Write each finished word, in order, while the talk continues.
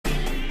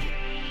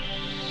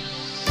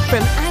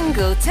From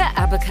Angle to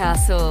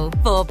Abercastle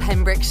for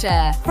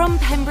Pembrokeshire. From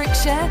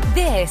Pembrokeshire,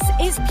 this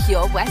is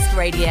Pure West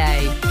Radio.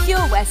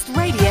 Pure West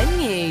Radio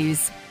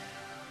News.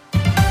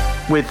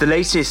 With the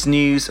latest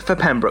news for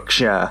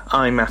Pembrokeshire,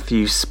 I'm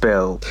Matthew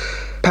Spill.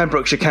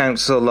 Pembrokeshire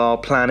Council are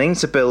planning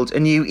to build a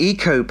new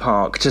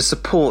eco-park to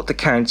support the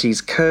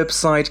county's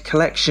curbside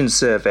collection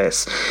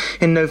service.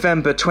 In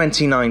November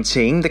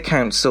 2019, the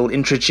council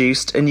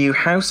introduced a new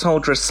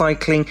household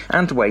recycling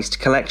and waste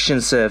collection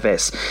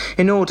service.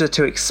 In order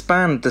to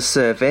expand the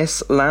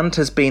service, land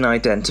has been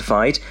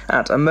identified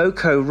at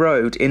Amoco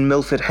Road in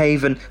Milford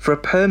Haven for a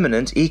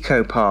permanent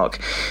eco-park.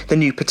 The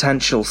new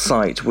potential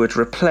site would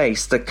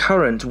replace the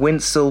current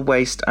Winsell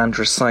Waste and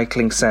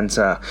Recycling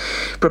Centre.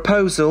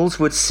 Proposals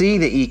would see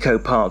the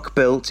eco-park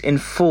built in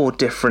 4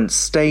 different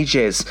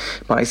stages.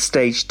 By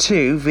stage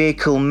 2,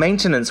 vehicle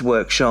maintenance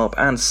workshop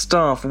and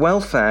staff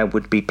welfare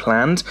would be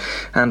planned,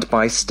 and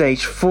by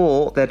stage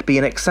 4 there'd be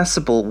an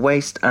accessible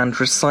waste and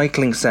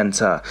recycling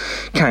centre.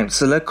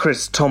 Councillor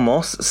Chris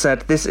Thomas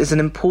said this is an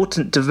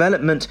important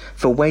development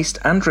for waste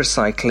and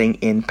recycling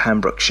in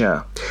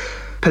Pembrokeshire.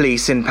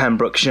 Police in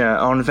Pembrokeshire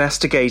are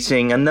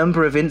investigating a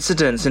number of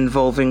incidents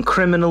involving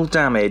criminal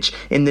damage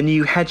in the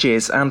New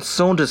Hedges and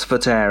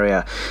Saundersfoot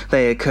area.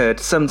 They occurred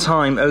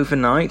sometime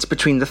overnight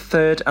between the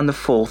 3rd and the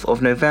 4th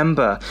of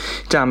November.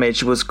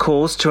 Damage was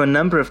caused to a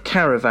number of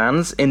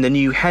caravans in the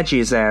New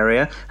Hedges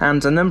area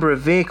and a number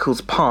of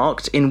vehicles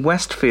parked in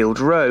Westfield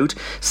Road,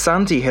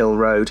 Sandy Hill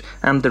Road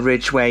and the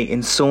Ridgeway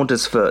in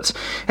Saundersfoot.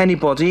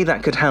 Anybody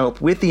that could help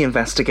with the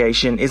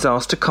investigation is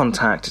asked to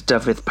contact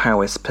Dyfed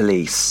Powys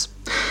Police.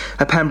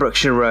 A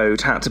Pembrokeshire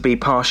road had to be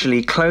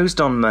partially closed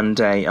on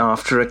Monday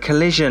after a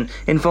collision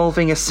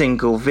involving a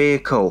single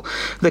vehicle.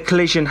 The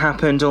collision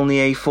happened on the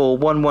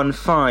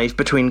A4115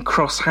 between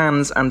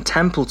Crosshands and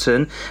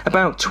Templeton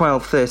about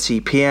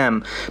 12:30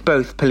 p.m.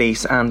 Both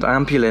police and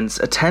ambulance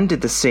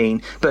attended the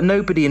scene, but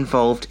nobody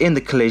involved in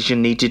the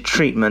collision needed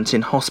treatment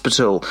in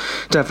hospital.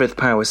 Dyfed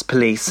Powys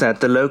Police said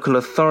the local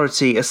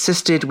authority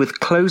assisted with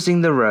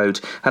closing the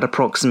road at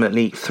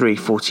approximately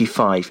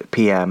 3:45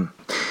 p.m.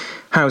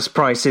 House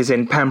prices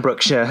in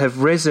Pembrokeshire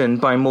have risen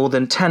by more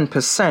than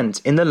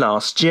 10% in the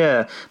last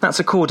year. That's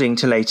according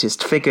to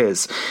latest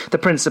figures. The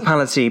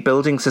Principality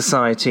Building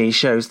Society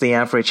shows the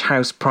average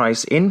house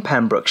price in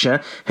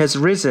Pembrokeshire has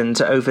risen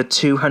to over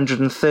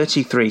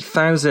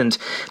 $233,000.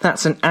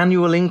 That's an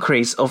annual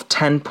increase of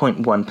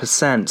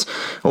 10.1%.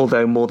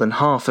 Although more than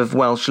half of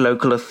Welsh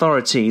local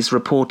authorities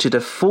reported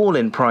a fall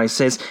in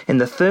prices in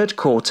the third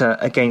quarter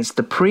against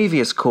the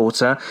previous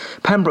quarter,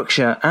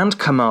 Pembrokeshire and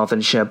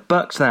Carmarthenshire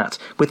bucked that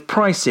with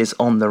prices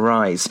on the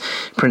rise.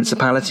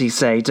 Principalities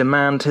say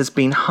demand has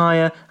been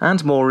higher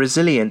and more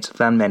resilient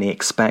than many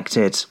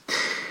expected.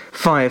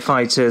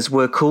 Firefighters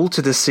were called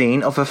to the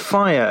scene of a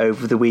fire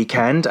over the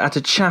weekend at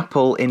a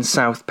chapel in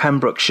South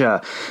Pembrokeshire.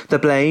 The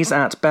blaze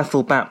at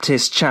Bethel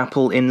Baptist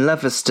Chapel in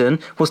Loverston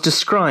was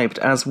described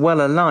as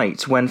well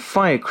alight when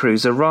fire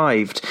crews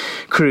arrived.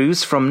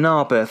 Crews from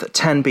Narberth,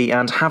 Tenby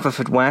and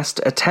Haverfordwest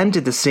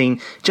attended the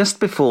scene just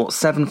before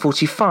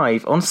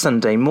 7:45 on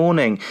Sunday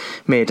morning.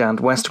 Mid and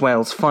West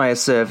Wales Fire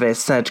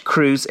Service said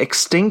crews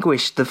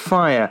extinguished the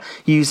fire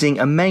using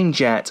a main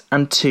jet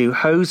and 2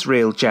 hose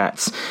reel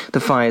jets.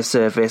 The fire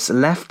service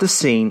left the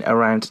scene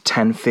around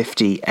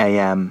 10:50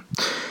 a.m.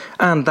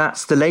 And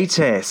that's the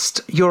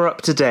latest. You're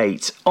up to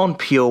date on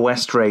Pure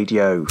West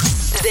Radio.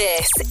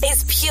 This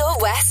is Pure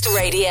West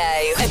Radio.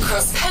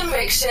 Across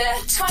Pembrokeshire,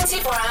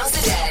 24 hours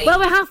a day. Well,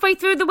 we're halfway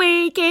through the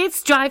week.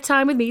 It's drive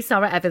time with me,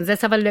 Sara Evans.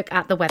 Let's have a look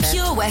at the weather.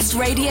 Pure West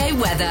Radio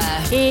weather.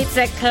 It's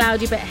a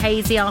cloudy but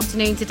hazy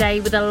afternoon today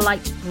with a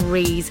light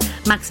breeze.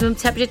 Maximum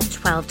temperature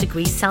 12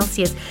 degrees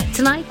Celsius.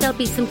 Tonight there'll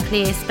be some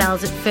clear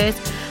spells at first,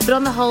 but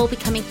on the whole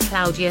becoming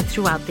cloudier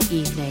throughout the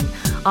evening.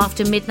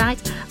 After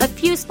midnight, a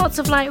few spots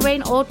of light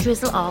rain or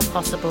drizzle are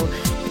possible,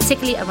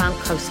 particularly around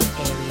coastal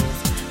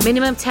areas.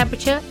 Minimum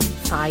temperature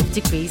 5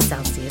 degrees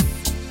Celsius.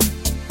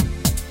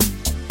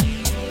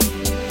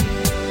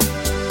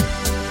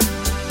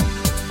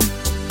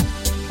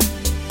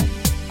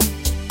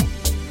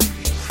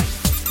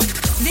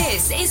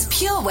 This is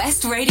Pure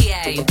West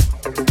Radio.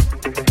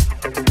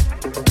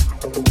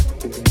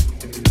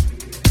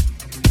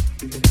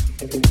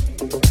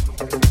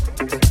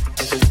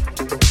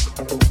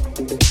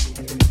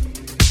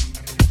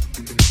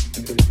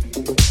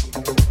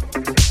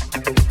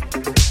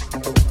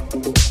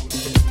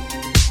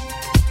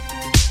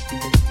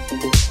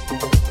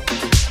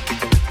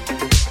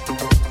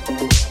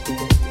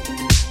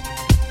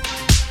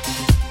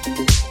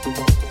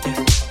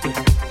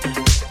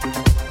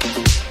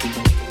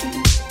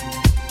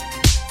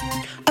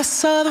 I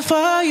saw the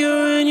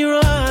fire in your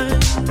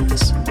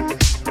eyes.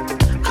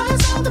 I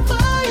saw the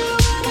fire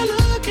when I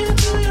look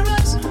into your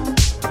eyes.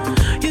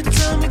 You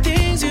tell me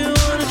things you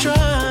wanna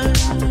try.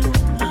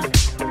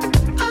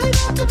 I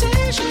know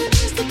temptation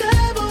is the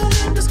devil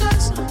in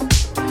disguise.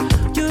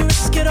 You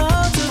risk it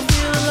all to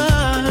feel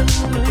alive.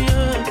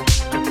 Yeah.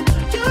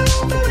 You're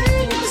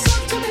offering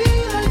yourself to me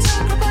like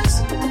sacrifice.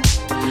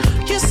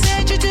 You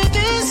said you do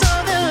this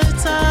all the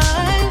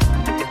time.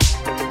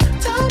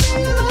 Tell me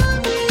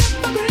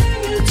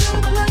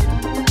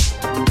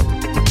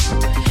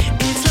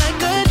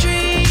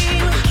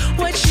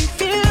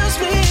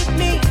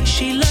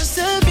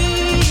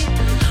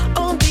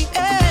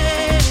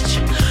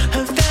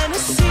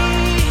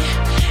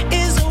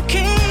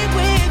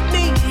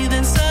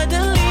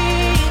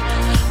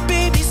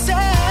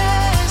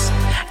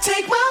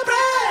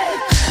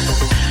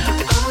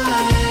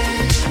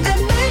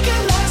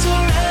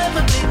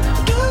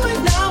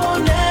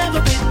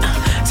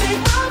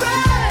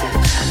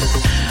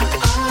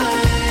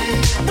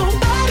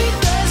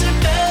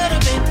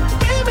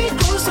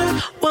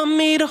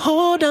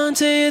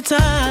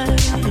time.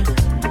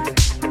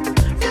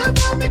 You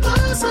brought me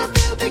close, I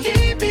felt the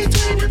heat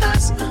between your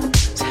thighs.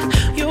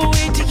 You're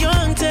way too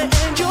young to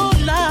end your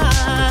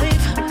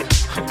life.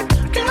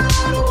 Girl,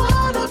 I don't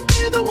wanna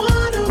be the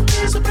one who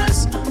pays the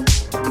price.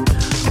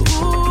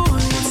 Ooh,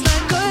 it's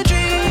like a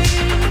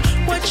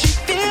dream. What she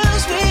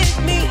feels with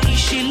me,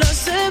 she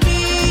loves to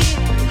be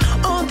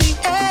on the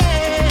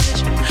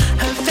edge.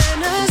 Her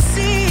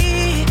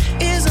fantasy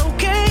is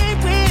okay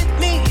with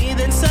me.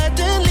 Then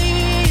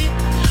suddenly,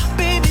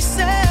 baby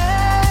says,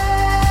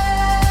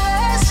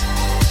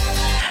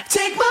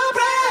 take my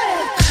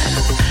breath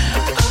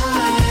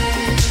away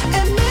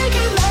and make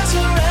it last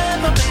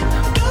forever, babe.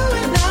 Do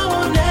it now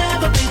or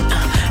never, babe.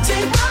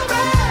 Take my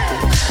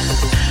breath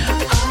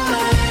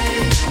away.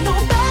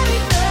 Nobody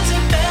does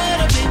it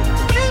better, babe.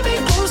 Bring me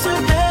close to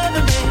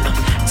heaven, babe.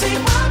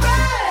 Take my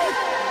breath.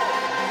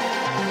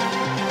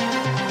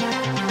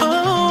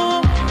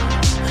 Oh,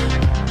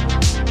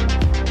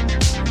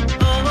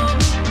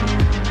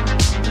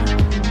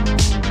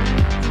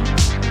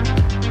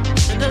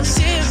 and I'm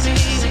serious.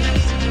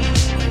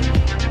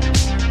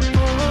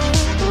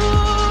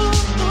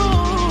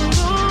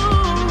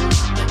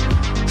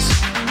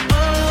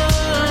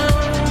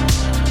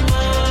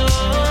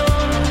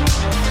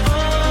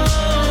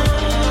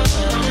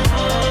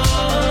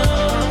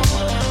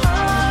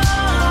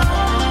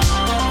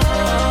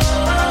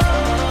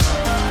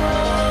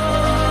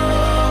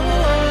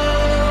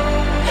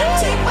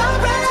 Take my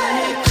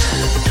breath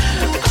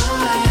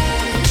away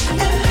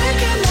and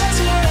make it last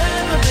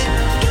forever, babe.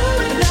 Do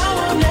it now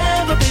or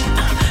never, babe.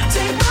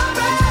 Take my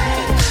breath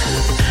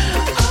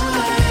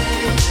away.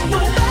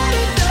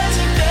 Nobody does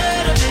it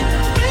better, babe.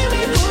 Bring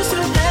me close to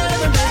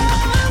heaven, babe.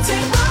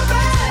 Take my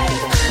breath.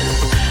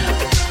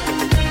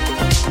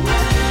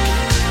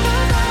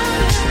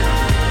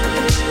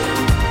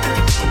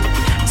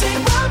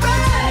 Take my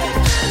breath.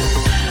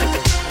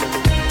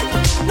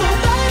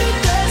 Nobody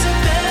does it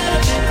better,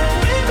 babe.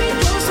 Bring me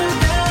close to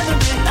heaven,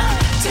 babe.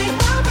 Take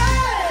my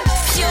breath.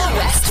 Pure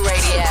West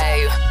Radio.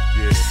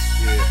 Yeah.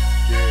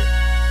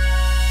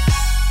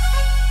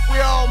 We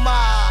all my.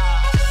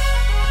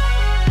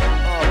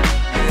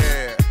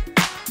 Yeah.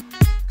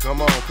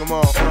 Come on.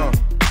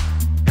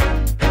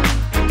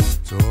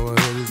 So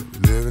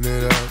living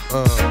it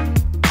up.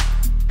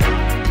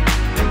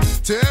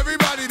 To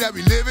everybody that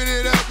be living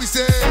it up, we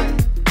say.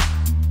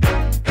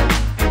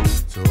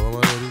 So all my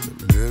ladies that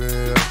be living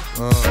it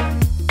up.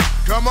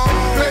 Come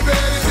on, baby,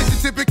 it's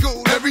a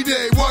typical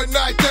everyday one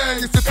night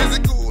thing. It's a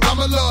physical.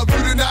 I'ma love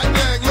you tonight,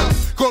 dang. Look,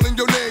 calling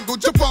your name, go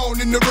jump on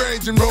in the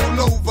range and roll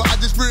over. I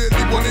just really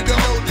wanted to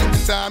hold you. The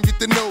time get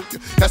to know you.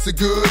 That's a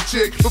good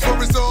chick.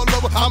 Before it's all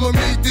over, I'ma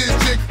meet this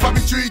chick.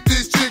 Probably treat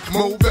this chick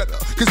more better.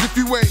 Cause if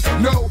you ain't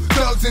no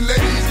thugs and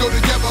ladies go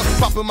together.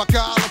 Popping my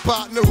collar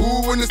partner,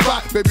 who in the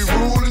spot? Baby,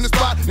 rule in the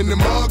spot, in the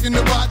mug, in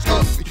the watch.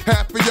 Ugly.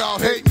 Half of y'all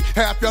hate me,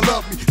 half y'all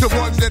love me. The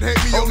ones that hate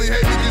me only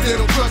hate me cause they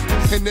don't trust me.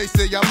 And they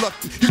say I'm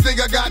lucky. You think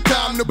I got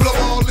time to blow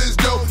all this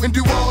dough and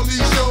do all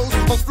these shows?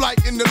 On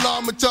flight in the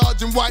llama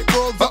charging white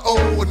robes.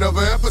 Uh-oh,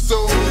 another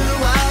episode.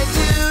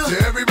 To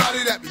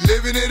everybody that be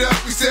living it up,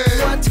 we say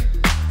what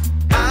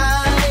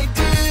I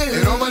do.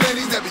 And all my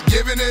ladies that be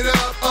giving it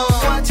up,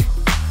 what you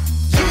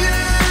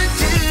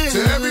do. To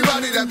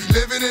everybody that be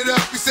living it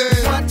up, we say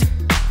what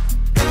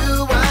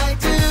do I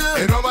do.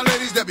 And all my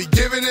ladies that be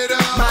giving it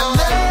up, my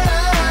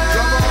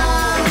come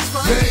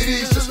on,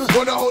 ladies just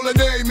wanna hold a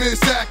name in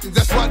seconds.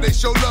 That's why they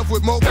show love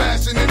with more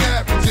passion than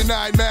average. And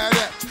I ain't mad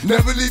at you.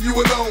 Never leave you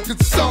alone. Cause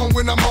a song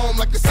when I'm home,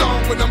 like a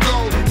song when I'm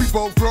gone. We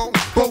both grown,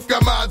 both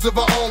got minds of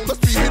our own.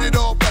 Must be hit it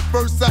off at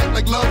first sight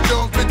like Love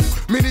Jones. Been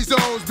many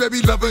zones,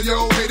 baby, lover,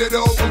 yo, hate it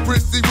all. From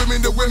prissy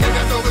women to women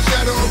that's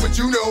overshadowed. But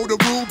you know the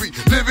ruby,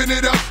 living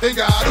it up. Ain't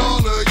got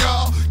all of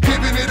y'all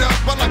giving it up.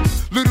 I like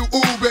little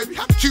ooh, baby,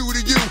 how cute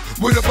are you?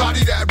 With a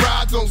body that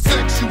rides on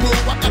sexual.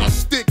 I got a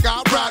stick,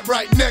 I ride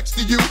right next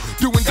to you.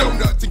 Doing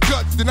donuts and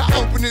cuts, then I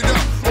open it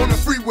up. On the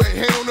freeway,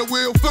 hand on the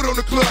wheel, foot on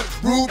the clutch.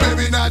 Rule,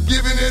 baby, not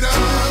giving it up.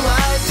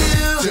 I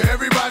do. To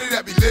everybody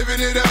that be living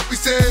it up, we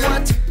say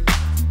what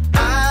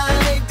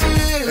I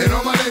do. And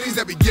all my ladies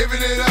that be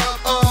giving it up,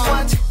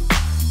 what you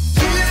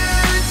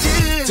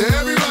do. To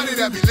everybody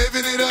that be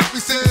living it up, we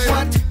say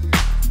what do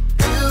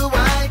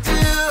I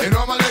do. And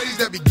all my ladies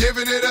that be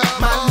giving it up,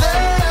 my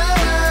love.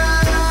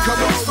 Come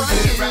on, we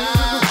get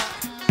right.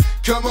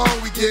 Come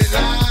on, we get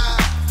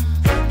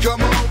live.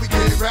 Come on, we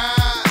get right.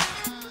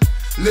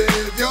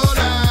 Live your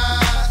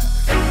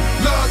life.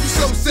 Love you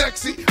so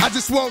sexy. I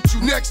just want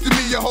you next to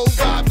me. Your whole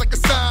vibe's like a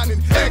sign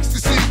in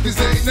ecstasy. This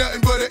ain't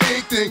nothing but an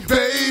ink thing,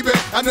 baby.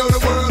 I know the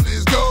world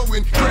is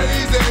going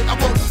crazy. I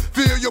wanna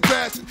feel your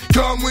passion.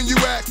 Come when you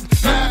act,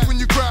 laugh when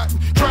you cry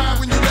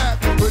when you laugh.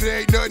 But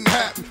ain't nothing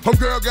happen.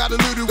 Homegirl got a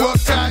little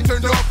uptight,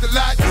 turned off the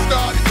lights and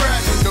started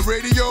crashing. The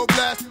radio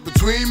blast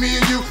between me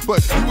and you,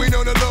 but you ain't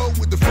on the low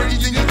with the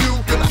freezing you do.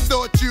 Girl, I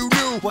thought you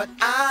knew what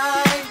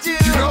I do.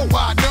 You know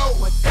I know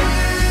what you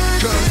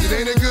do. Cause it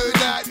ain't a good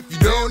night if you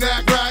don't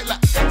act right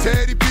like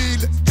Teddy P.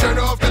 Let's turn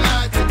off the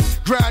lights and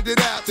grind it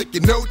out.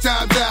 Taking no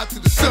time out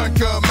till the sun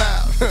come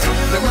out.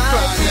 Let me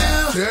find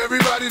out. To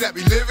everybody that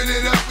be living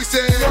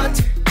said what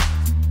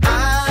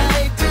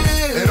I do.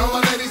 And all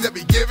my ladies that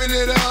be giving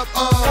it up,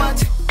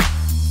 what you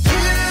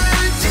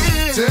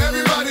do. to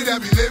everybody that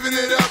be living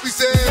it up, we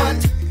said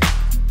What do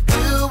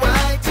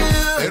I do?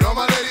 And all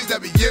my ladies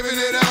that be giving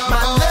it up,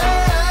 My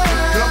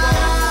come on.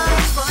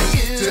 love's for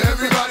you. To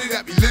everybody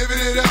that be living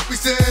it up, we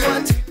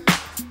said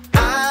What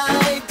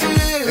I do.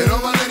 And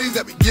all my ladies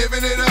that be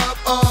giving it up,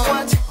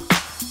 What you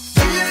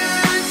do.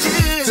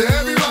 to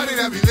everybody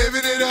that be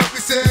living it up,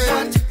 we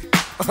said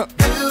What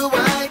do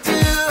I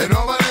do? And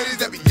all my ladies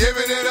that be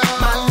giving it up,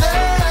 My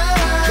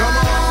come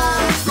on,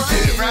 love's we for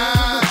get you.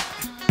 right.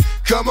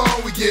 Come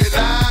on, we get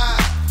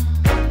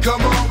live.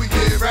 Come on, we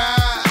get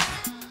right.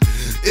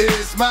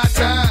 It's my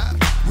time,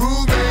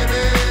 Rue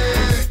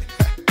baby.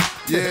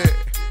 Yeah.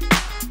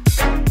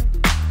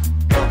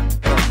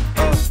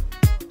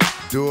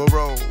 Do a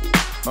roll. Do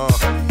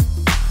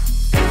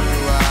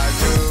I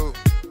do?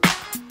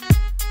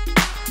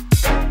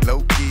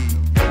 Low key.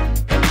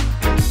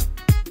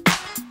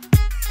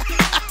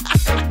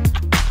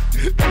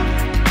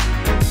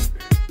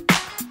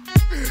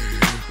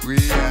 We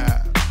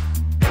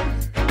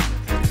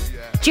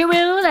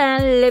Jewel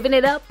and Living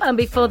It Up, and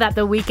before that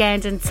The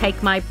Weekend and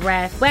Take My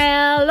Breath.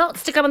 Well,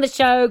 lots to come on the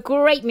show.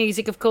 Great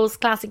music, of course,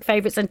 classic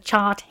favourites and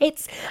chart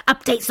hits,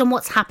 updates on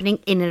what's happening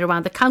in and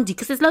around the county,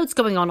 because there's loads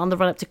going on the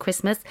run up to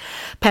Christmas.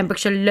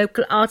 Pembrokeshire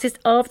Local Artist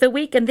of the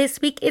Week, and this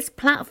week is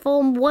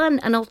Platform 1,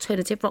 an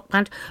alternative rock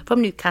band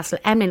from Newcastle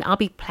Emlyn. I'll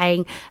be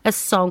playing a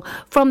song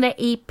from their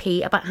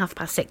EP about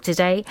 6:30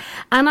 today,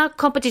 and our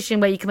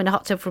competition where you can win a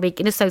hot tub for a week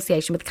in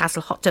association with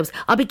Castle Hot Tubs.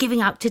 I'll be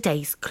giving out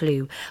today's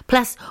clue,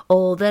 plus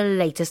all the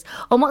latest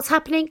on what's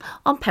happening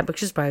on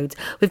Pembrokeshire's roads.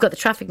 We've got the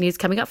traffic news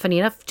coming up, funny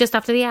enough, just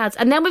after the ads.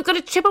 And then we've got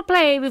a triple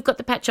play. We've got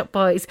the Pet Shop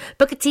Boys,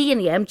 Booker T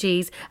and the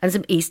MGs, and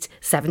some East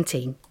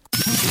 17.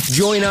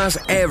 Join us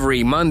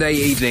every Monday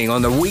evening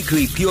on the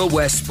weekly Pure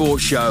West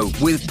Sports Show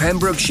with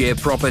Pembrokeshire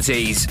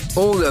Properties.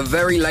 All the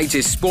very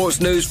latest sports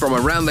news from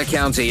around the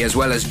county, as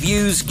well as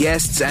views,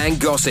 guests and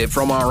gossip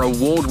from our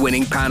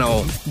award-winning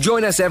panel.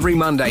 Join us every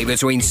Monday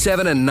between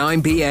 7 and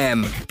 9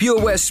 p.m.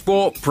 Pure West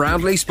Sport,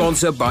 proudly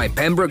sponsored by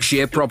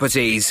Pembrokeshire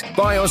Properties.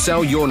 Buy or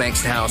sell your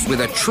next house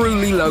with a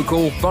truly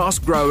local,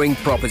 fast-growing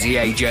property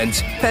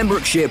agent.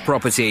 Pembrokeshire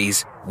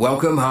Properties.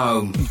 Welcome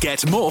home.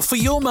 Get more for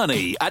your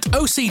money at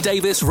OC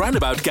Davis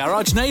Roundabout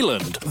Garage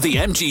Neyland, the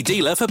MG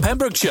dealer for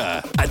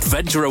Pembrokeshire.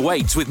 Adventure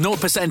awaits with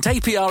 0%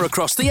 APR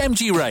across the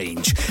MG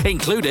range,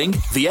 including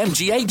the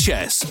MG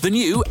HS, the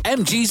new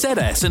MG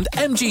ZS and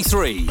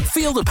MG3.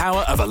 Feel the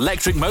power of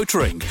electric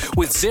motoring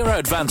with zero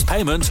advance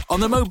payment on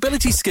the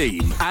mobility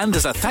scheme. And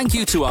as a thank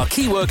you to our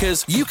key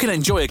workers, you can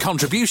enjoy a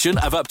contribution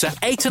of up to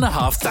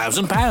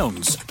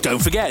 £8,500. Don't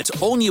forget,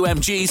 all new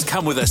MGs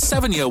come with a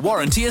 7-year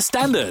warranty as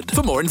standard.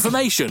 For more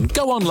information,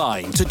 go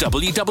online to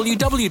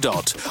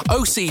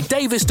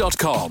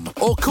www.ocdavis.com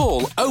or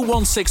call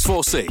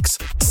 01646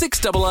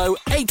 600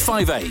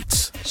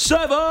 858.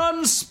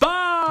 7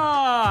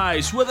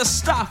 Spice, where the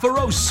staff are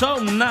oh so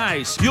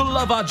nice. You'll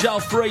love our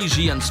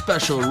jalfrezi and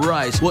special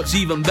rice. What's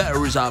even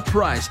better is our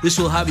price. This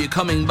will have you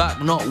coming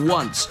back not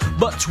once,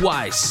 but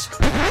twice.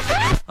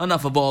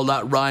 Enough of all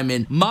that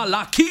rhyming.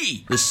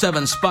 Malaki! The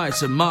 7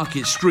 Spice at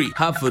Market Street,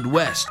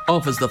 Haverfordwest,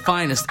 offers the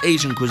finest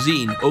Asian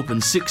cuisine,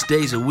 open 6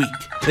 days a week.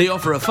 They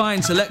offer a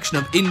fine selection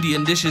of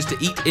Indian dishes to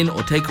eat in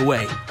or take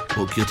away.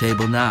 Book your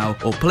table now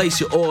or place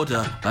your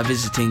order by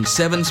visiting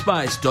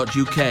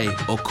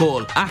 7spice.uk or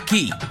call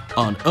Aki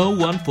on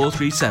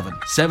 01437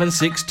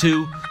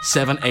 762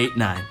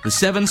 789. The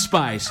 7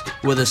 Spice,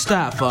 where the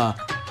staff are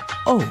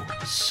oh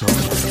so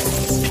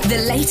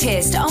The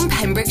latest on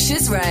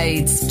Pembrokeshire's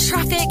roads,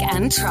 traffic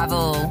and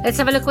travel. Let's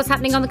have a look what's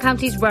happening on the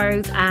county's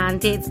roads,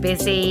 and it's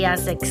busy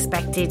as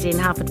expected in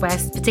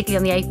Haverfordwest,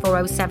 particularly on the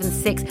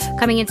A4076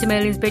 coming into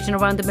Merlin's Bridge and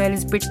around the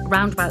Merlin's Bridge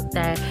roundabout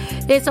there.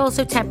 There's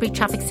also temporary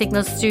traffic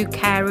signals through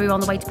Carew on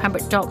the way to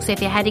Pembroke Dock, so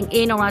if you're heading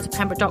in or out of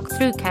Pembroke Dock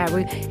through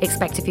Carew,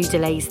 expect a few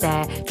delays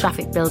there,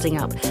 traffic building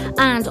up.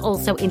 And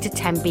also into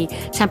Tenby,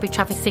 temporary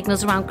traffic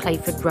signals around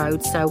Clayford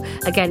Road, so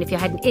again, if you're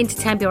heading into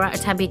Tenby or out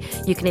of Tenby,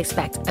 you can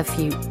expect a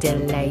few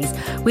delays.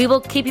 We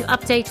will keep you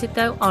updated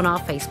though on our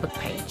Facebook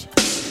page.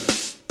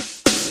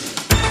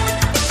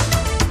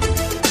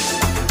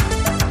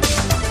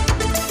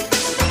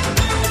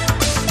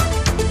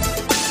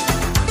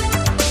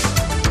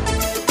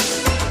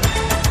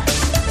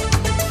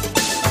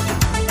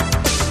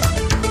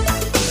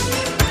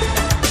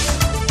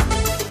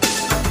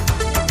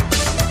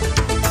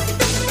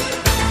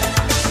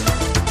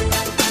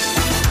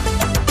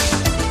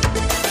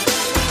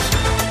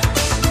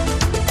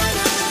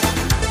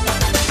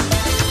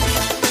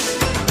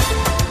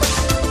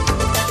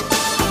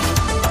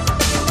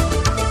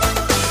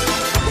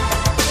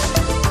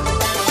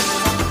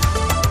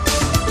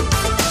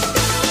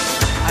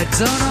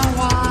 Don't know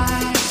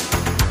why,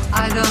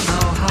 I don't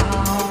know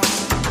how.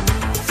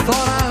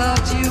 Thought I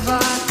loved you,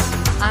 but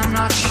I'm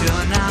not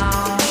sure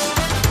now.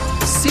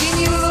 Seen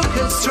you look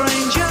at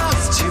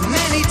strangers too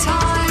many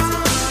times.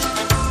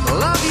 The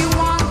love you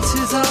want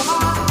is of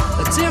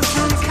a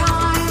different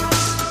kind.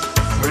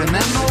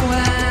 Remember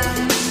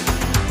when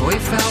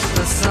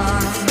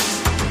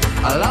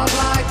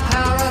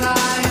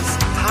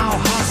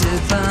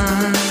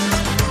burned.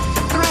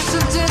 Threat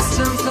of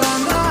distant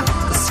thunder,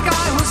 the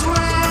sky was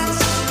red.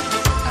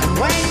 And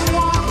when you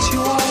walked, you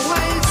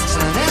always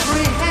turned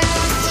every head.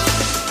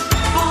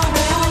 All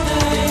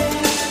day,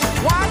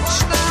 watch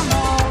them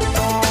all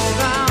fall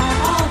down.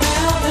 All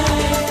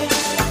day,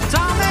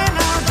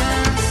 domino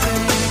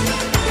dancing.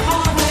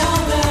 All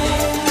day,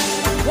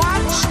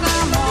 watch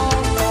them all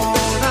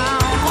fall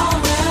down. All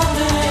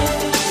day,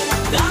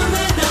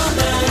 domino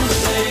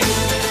dancing.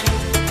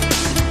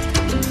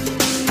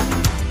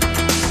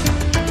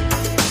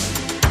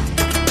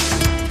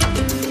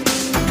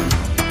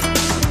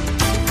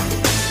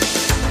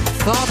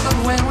 Thought that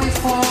when we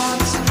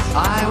fought,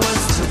 I was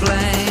to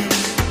blame.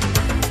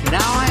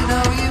 Now I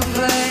know you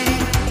play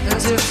a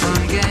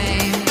different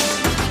game.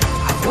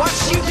 I've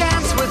watched you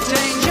dance with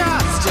danger,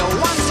 still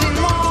wanting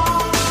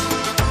more.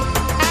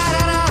 Add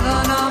another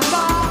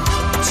number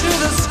to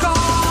the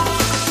score.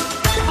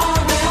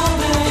 All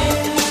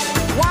day,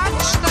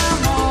 watch them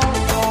all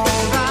fall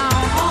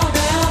down. All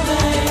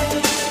day,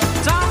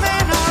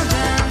 domino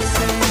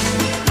dancing.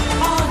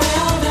 All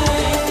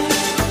day,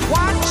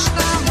 watch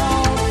them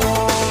all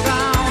fall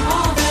down.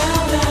 All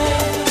day,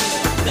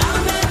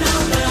 domino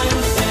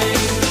dancing.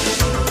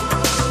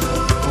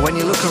 When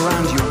you look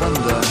around, you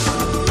wonder,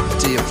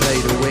 do you play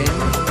to win?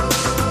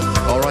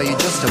 Or are you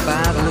just a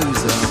bad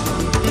loser?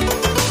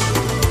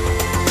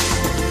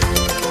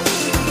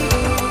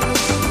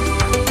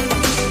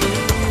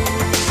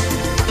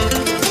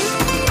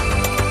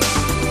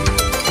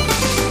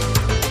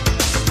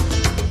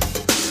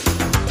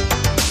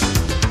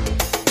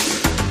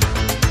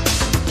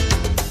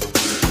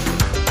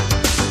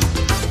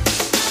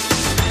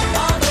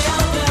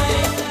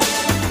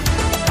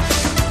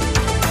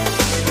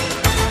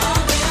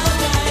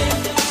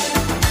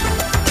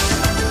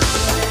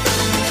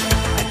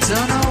 I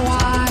don't know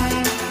why,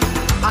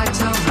 I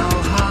don't know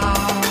how.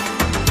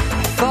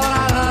 I thought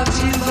I loved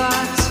you,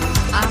 but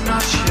I'm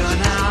not sure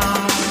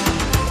now.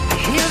 I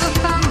hear the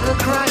thunder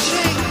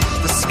crashing,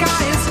 the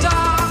sky is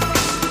dark,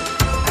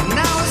 and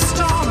now a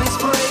storm is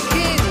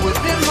breaking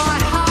within my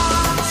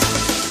heart.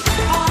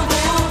 All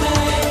day,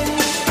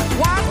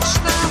 watch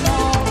them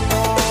all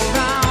fall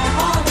down.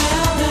 All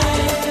day,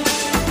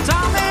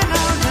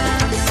 domino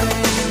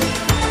dancing.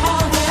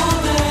 All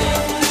day,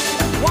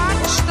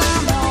 watch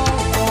them all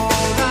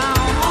fall down.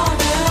 All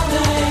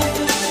day,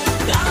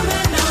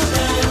 domino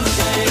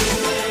dancing.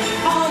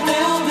 All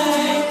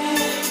day,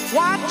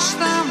 watch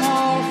them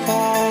all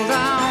fall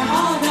down.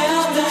 All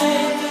day,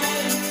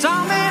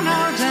 domino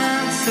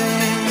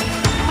dancing.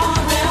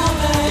 All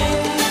day,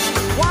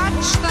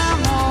 watch them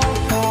all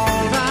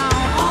fall down.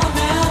 All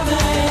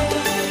day,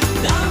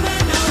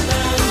 domino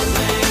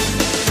dancing.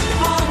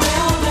 All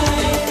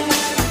day,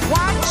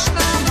 watch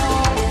them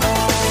all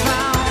fall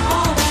down.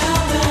 All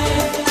day,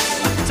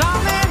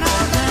 domino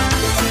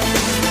dancing.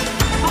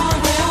 All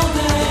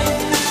day,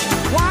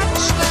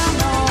 watch them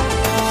all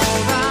fall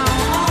down.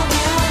 All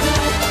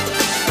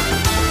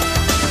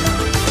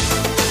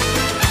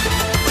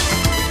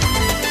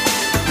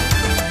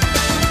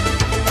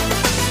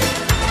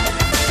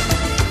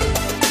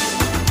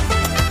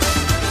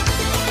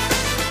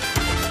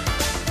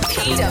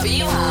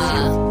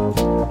PWR.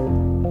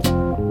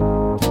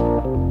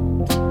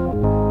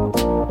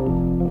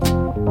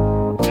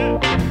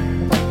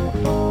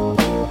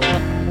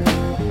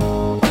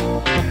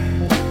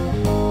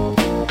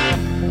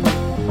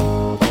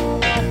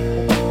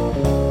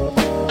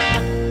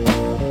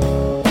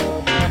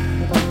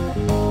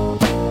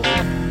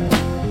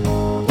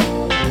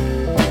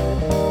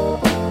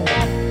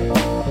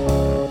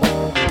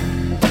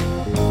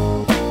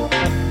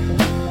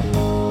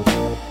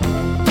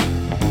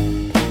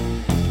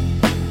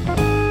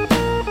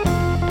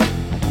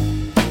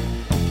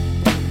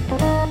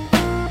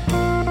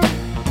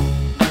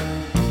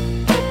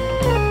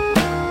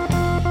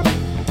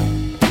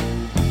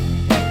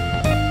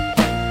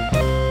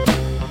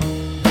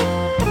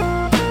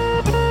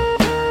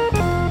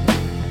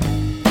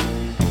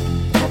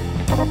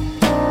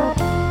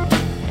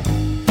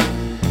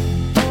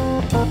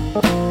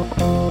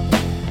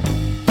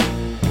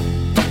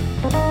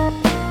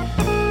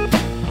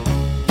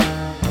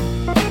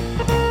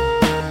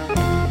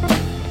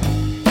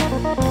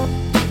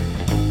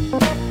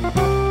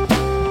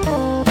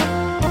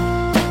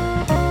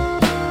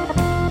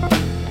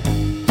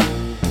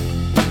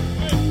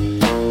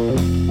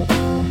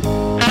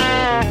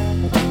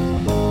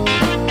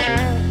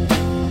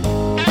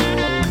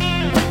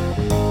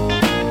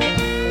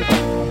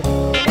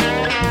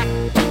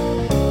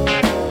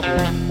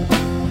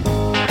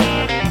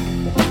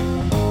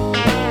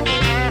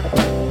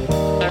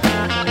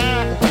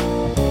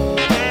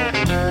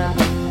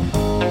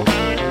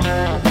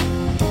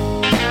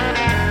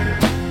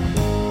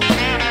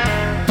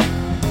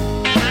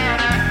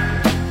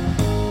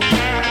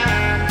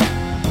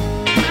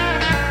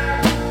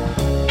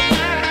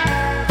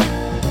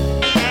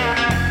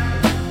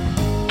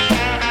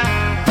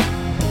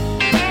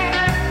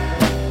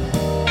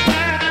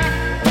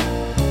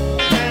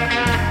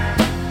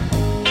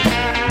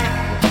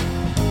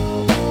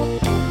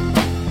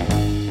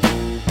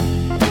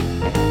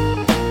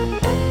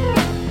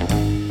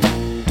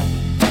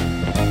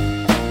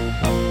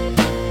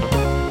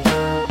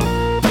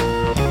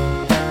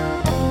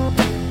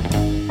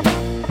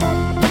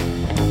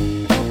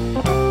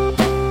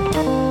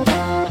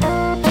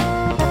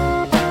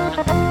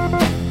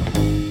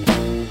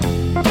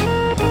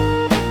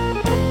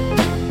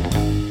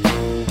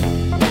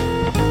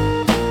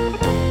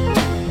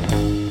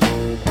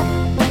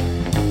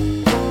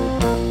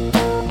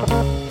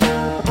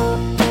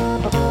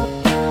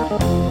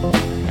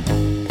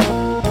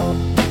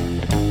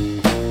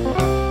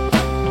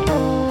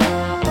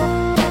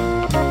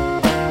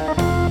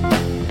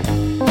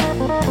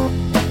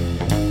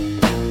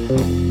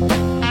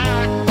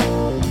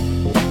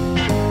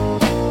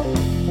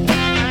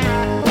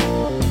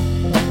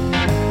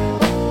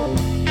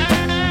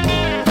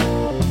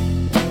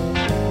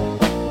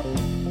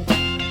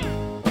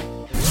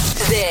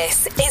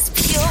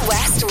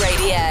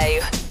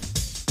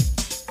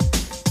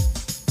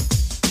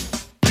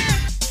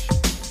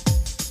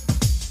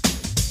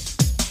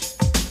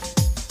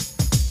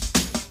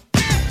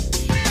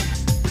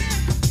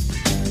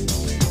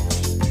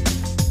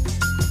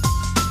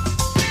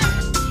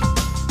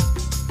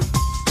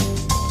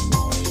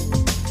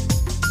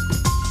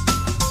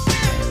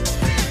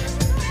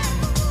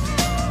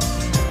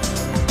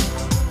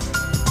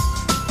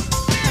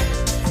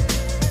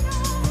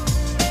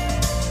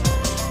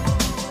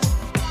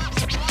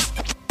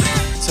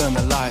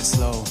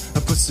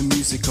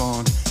 music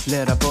on.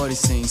 Let our body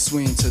sing,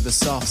 swing to the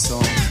soft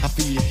song. I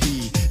feel your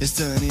heat, it's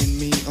turning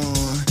me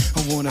on.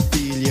 I wanna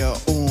feel you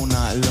all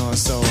night long.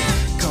 So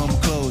come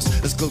close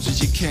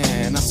as you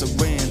can. I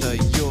surrender,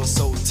 you're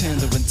so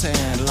tender and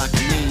tan. Like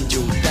an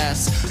angel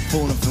that's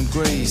fallen from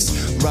grace.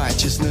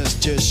 Righteousness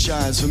just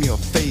shines from your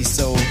face.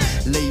 So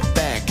lay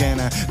back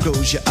and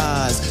close your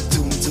eyes.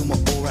 Tune to my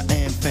aura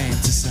and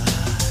fantasize.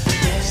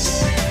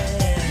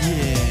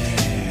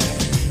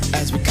 Yeah,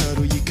 as we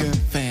cuddle you can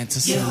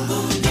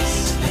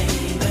fantasize.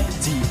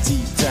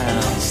 Deep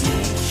down,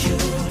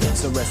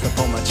 so rest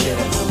upon my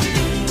chest.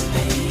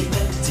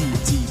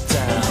 Deep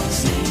down,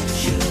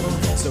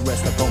 so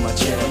rest upon my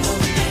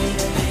chest.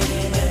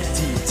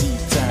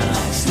 Deep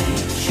down,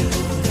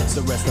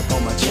 so rest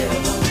upon my chest.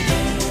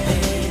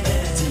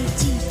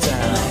 Deep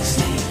down,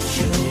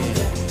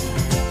 yeah.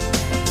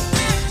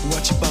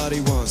 What your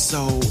body wants,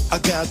 so I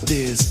got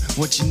this.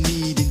 What you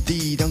need,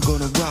 indeed, I'm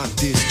gonna rock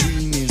this.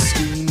 Dreaming,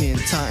 screaming,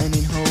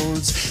 tightening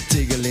holds,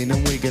 tiggling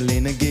and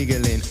wiggling and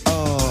giggling.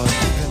 Oh,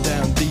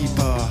 down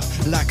deeper,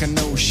 like an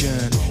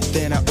ocean.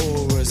 Then our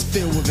auras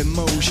filled with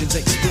emotions,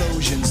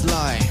 explosions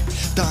like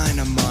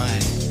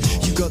dynamite.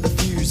 You got the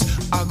fuse,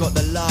 I got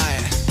the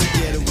light.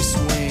 Together we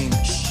swing.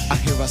 I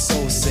hear our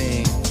soul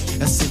sing,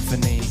 a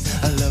symphony,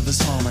 a lover's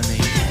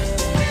harmony.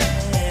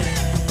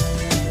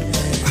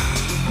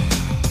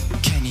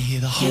 Can you hear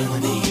the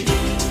harmony?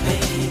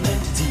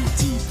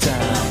 Deep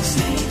down,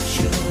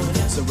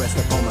 so rest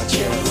upon my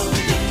chest.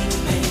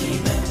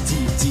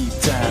 Deep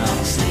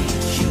down,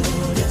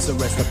 so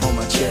rest upon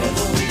my chest.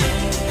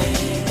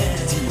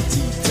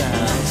 Deep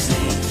down,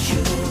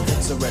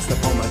 so rest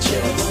upon my chest.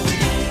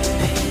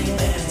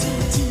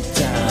 Deep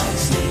down,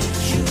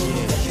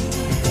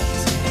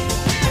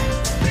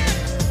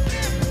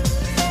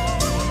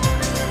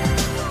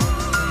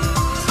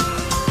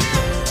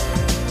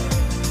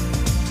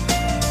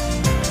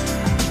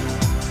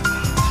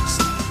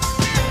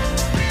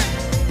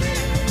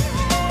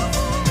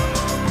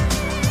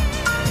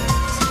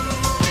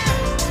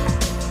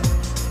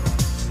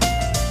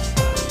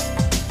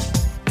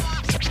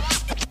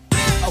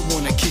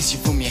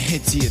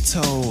 to your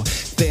toe.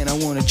 Then I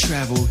wanna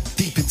travel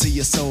deep into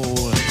your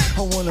soul.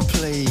 I wanna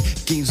play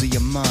games with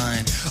your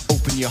mind.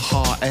 Open your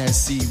heart and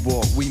see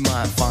what we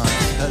might find.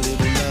 A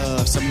little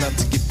love, some love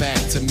to get back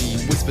to me.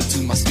 Whisper to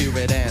my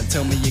spirit and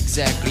tell me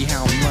exactly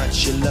how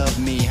much you love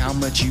me, how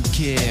much you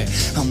care,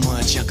 how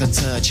much I can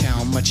touch,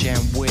 how much and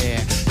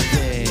where.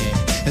 There,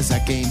 as our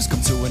games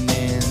come to an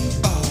end,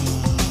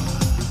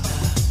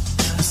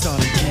 we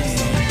start again.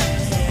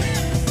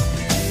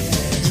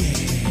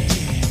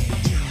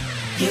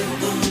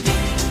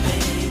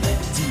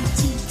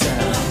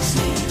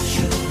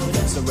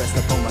 So rest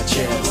upon my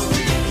chest.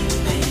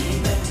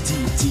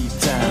 Deep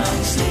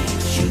down,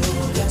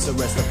 so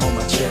rest upon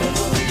my chest.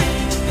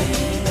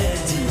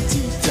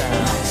 Deep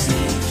down,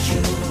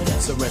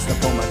 so rest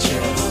upon my chest.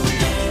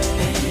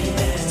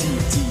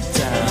 Deep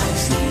down,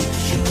 yeah.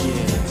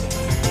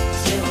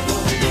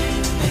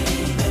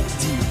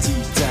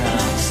 Deep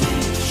down,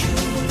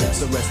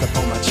 so rest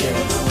upon my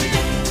chest.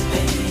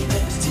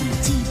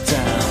 Deep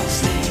down,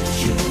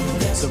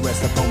 so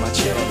rest upon my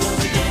chest.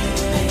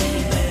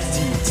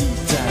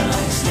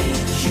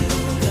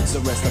 So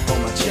rest upon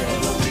my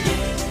chest.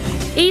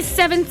 He's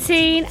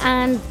 17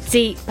 and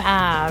Deep.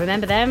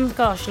 Remember them?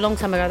 Gosh, a long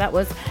time ago that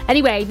was.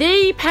 Anyway,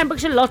 the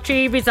Pembrokeshire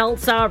Lottery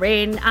results are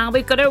in, and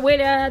we've got a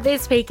winner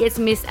this week. It's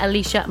Miss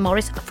Alicia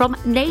Morris from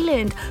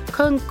Neyland.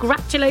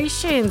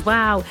 Congratulations.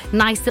 Wow,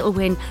 nice little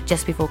win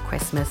just before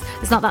Christmas.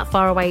 It's not that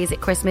far away, is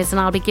it, Christmas?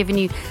 And I'll be giving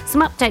you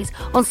some updates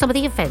on some of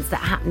the events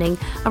that are happening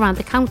around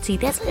the county.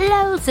 There's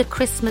loads of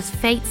Christmas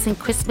fetes and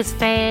Christmas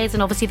fairs,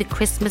 and obviously the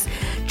Christmas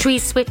tree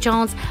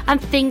switch-ons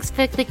and things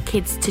for the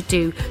kids to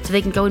do so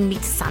they can go and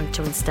meet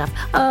Santa and stuff.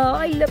 Oh,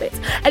 I love it.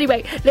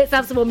 Anyway, let's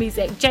have some more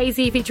music.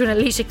 Jay-Z featuring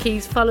Alicia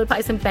Keys, followed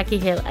by some Becky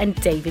Hill and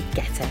David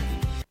Guetta.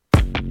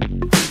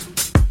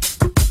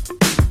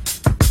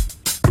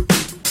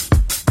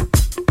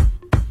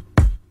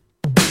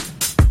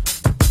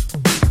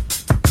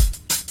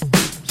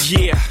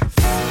 Yeah,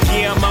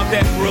 I'm out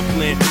at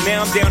Brooklyn.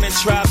 Now I'm down in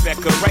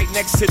Tribeca, right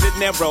next to the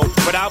Narrow.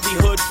 But I'll be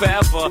hood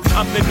forever.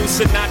 I'm the new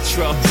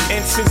Sinatra.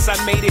 And since I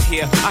made it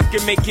here, I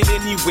can make it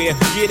anywhere.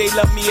 Yeah, they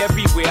love me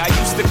everywhere. I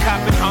used to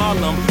cop in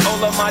Harlem.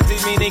 All of my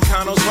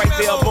Dominicanos right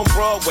there up on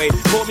Broadway.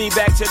 Pulled me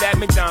back to that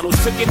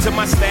McDonald's. Took it to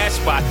my stash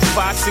spot,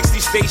 560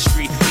 State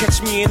Street.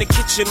 Catch me in the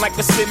kitchen like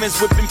a Simmons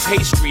whipping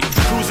pastry.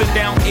 Cruising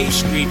down A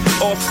Street,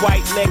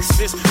 off-white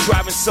Lexus.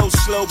 Driving so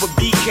slow, but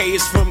BK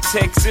is from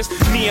Texas.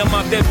 Me, I'm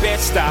out that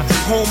Bed-Stuy,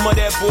 home of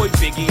that boy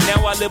Biggie.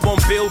 Now I live on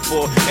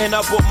Billboard, and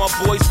I brought my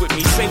boys with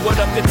me. Say what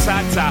up to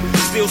Tata,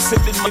 still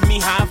sipping with me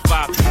high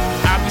five.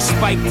 I be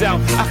spiked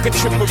out, I could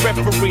trip a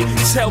referee.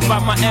 Tell by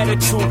my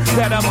attitude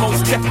that I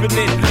most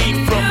definitely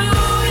from.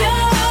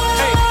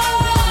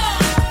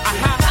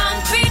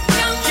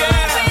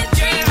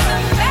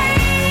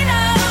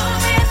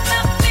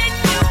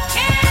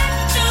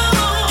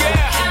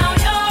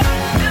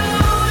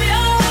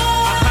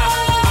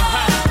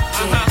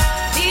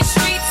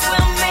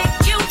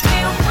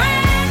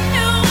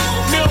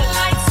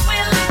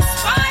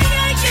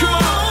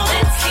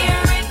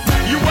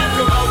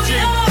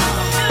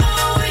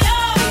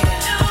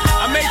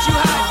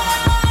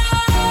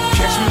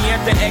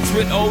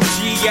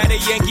 at a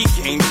Yankee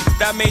game.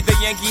 I made the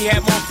Yankee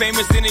hat more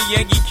famous than a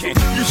Yankee can.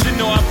 You should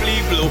know I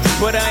bleed blue,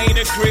 but I ain't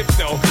a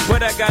crypto.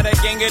 But I got a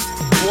gang of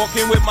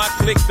walking with my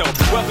click though.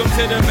 Welcome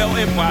to the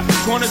melting pot.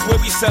 Corners where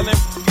we sellin'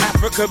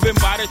 Africa been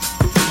by the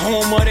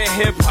home of the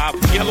hip hop.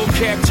 Yellow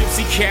cap,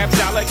 gypsy cap,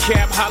 dollar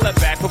cap, holla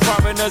back. For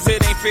foreigners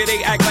it ain't fair,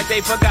 they act like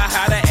they forgot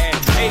how to act.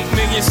 8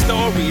 million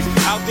stories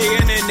out there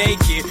in the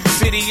naked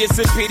city. It's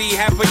a pity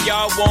half of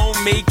y'all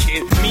won't make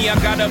it. Me, I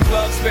got a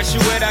plug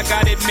special ed, I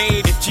got it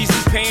made. If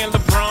Jesus paying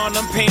LeBron,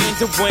 I'm paying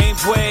Dwayne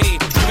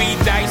Wade.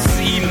 3 dice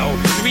CeeLo,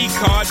 3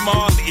 card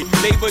Marley.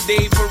 Labor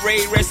Day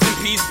parade, rest in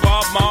peace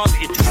Bob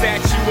Marley.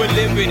 Statue of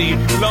Liberty,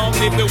 long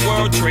live the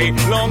World Trade,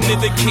 long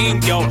live the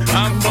King, yo.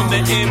 I'm from the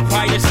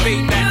Empire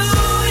State. That's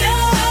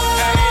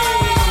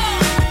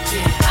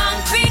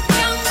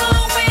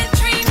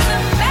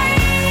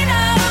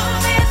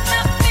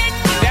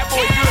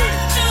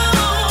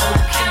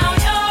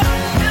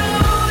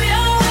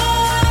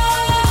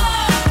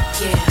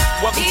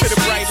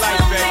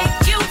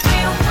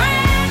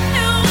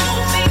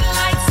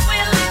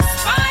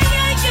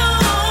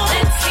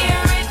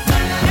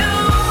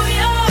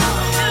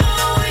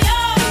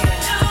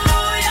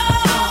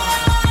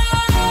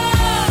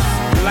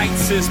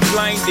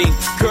blinding.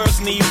 Girls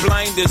need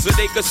blinders so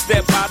they could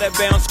step out of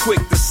bounds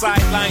quick. The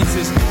sidelines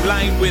is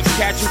lined with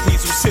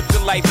casualties who sip the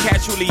life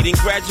casually, then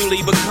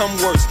gradually become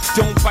worse.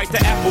 Don't bite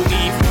the apple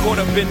eve, caught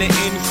up in the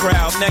in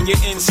crowd. Now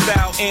you're in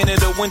style, and in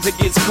the winter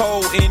gets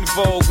cold, in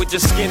vogue with your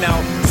skin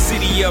out.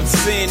 City of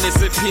sin, it's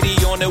a pity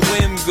on a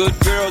whim. Good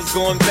girls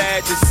going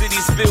bad, the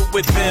city's filled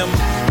with them.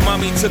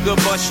 Mommy took a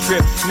bus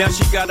trip, now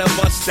she got a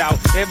bust out.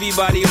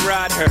 Everybody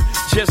ride her,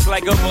 just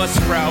like a bus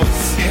route.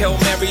 Hail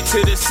Mary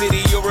to the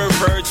city, you're a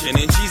virgin.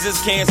 And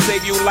Jesus can't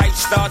save you, life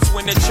starts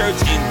when the church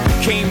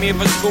ends. Came here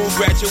for school,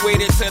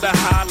 graduated to the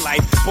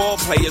highlight. Ball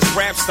players,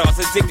 rap stars,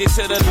 addicted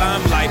to the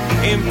limelight.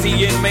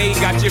 Empty in May,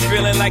 got you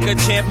feeling like a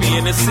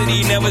champion. The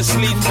city never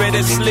sleeps,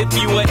 better slip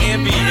you an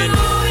ambient.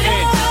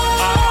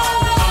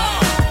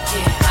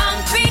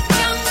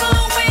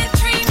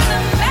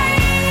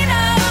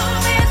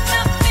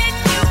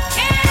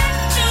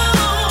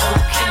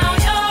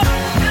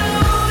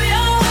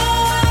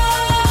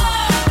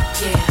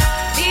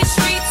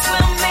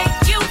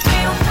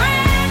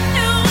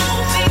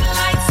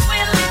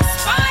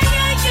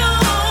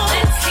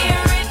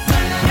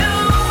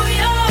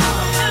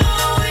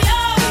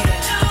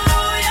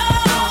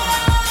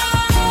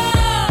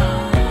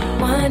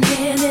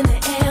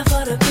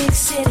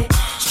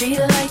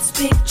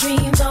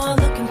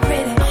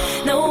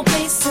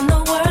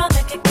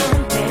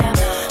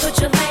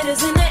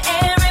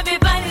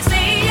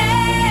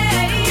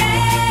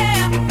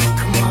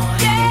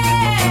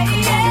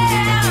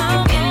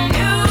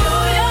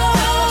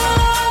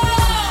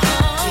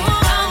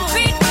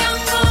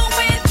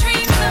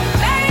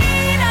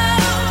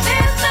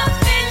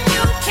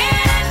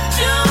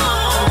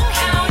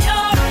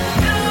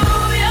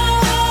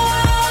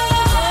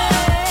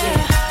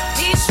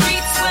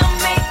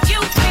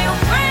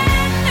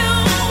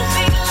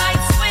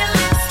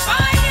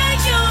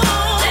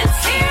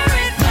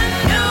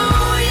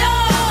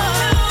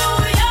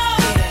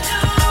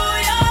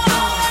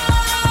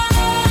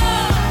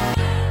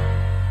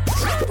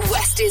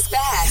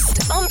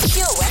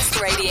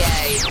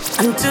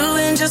 I'm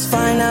doing just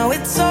fine now,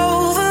 it's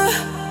over.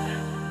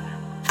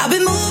 I've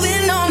been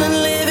moving on and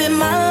living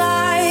my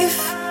life,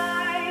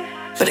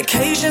 but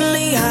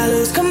occasionally I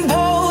lose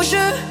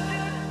composure,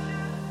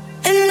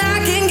 and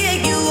I can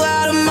get you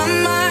out of my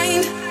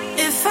mind.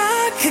 If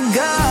I could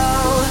go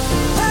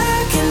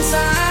back in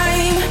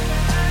time,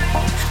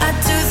 I'd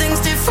do things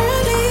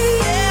differently,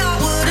 yeah, I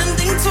wouldn't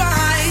think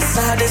twice.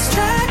 I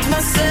distract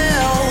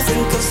myself,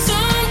 think of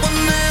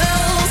someone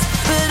else,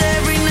 but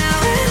every now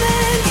and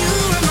then you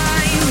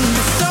remind me.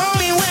 It's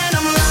only when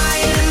I'm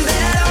lying in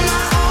bed on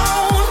my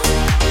own,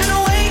 and I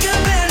wake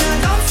up and I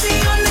don't see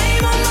your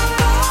name on my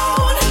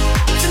phone.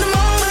 To the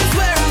moments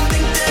where I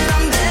think that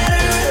I'm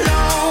better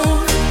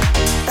alone,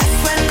 that's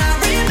when I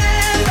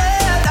remember,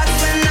 that's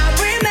when I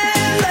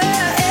remember.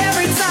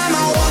 Every time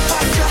I walk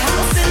past your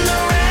house in the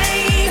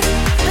rain,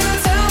 and I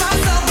tell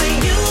myself that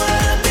you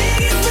were the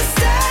biggest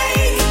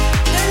mistake.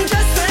 And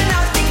just when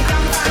I think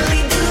I'm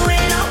finally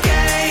doing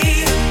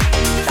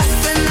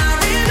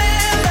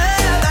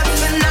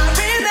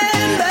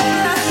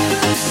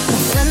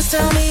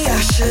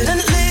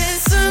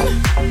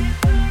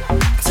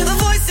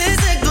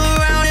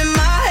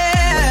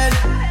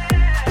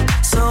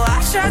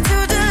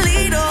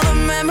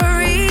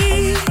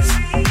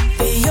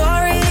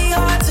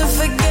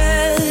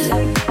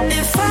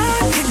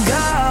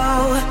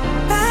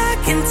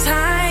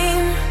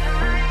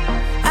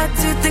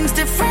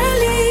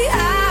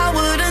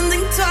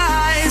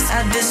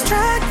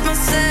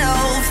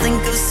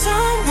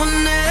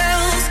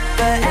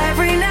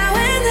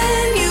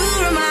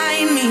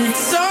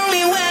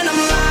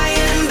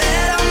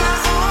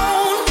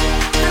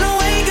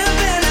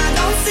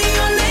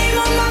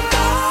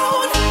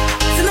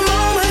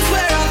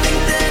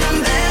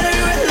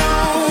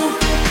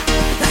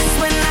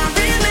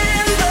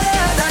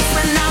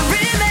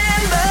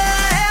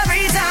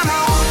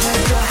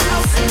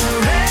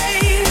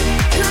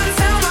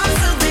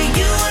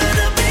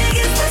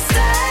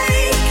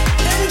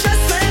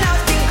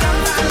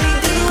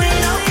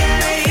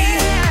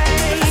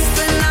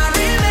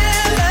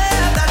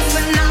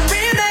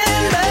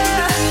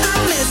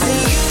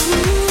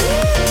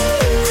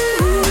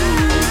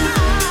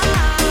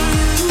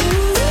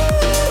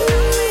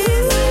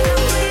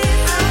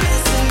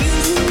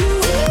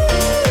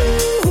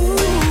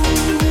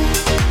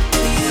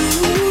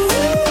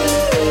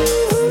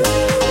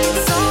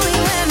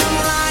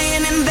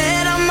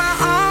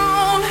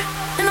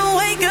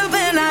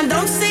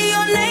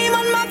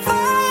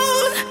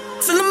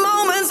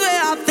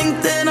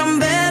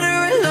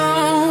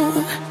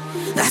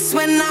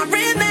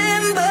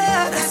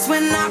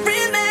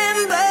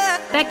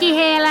Becky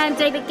Hill and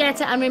David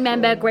Guetta, and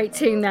remember, great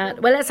tune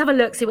that. Well, let's have a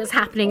look, see what's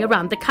happening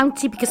around the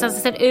county, because as I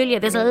said earlier,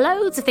 there's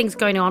loads of things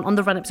going on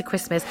the run-up to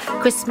Christmas.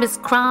 Christmas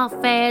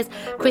craft fairs,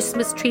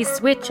 Christmas tree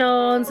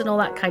switch-ons and all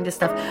that kind of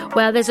stuff.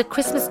 Well, there's a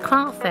Christmas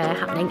craft fair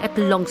happening at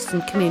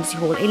Longston Community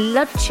Hall in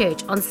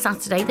Ludchurch on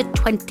Saturday, the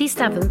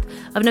 27th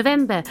of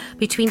November,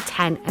 between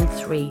 10 and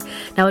 3.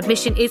 Now,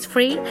 admission is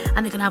free,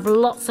 and they're going to have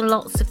lots and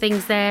lots of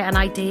things there and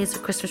ideas for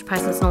Christmas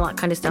presents and all that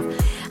kind of stuff.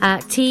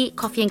 Tea,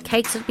 coffee and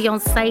cakes will be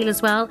on sale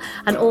as well,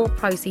 and all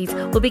proceeds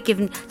will be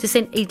given to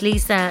St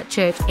Idley's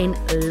Church in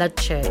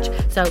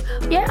Ludchurch. So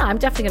yeah, I'm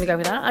definitely going to go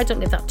with that. I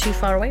don't live that too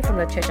far away from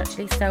Ludchurch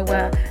actually, so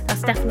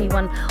that's definitely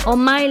one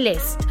on my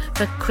list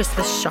for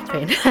Christmas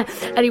shopping.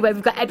 Anyway,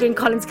 we've got Edwyn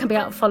Collins coming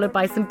out, followed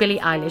by some Billie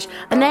Eilish,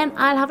 and then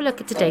I'll have a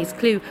look at today's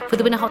clue for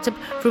the Winner Hot Tub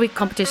for a Week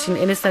competition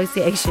in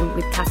association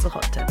with Castle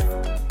Hot Tub.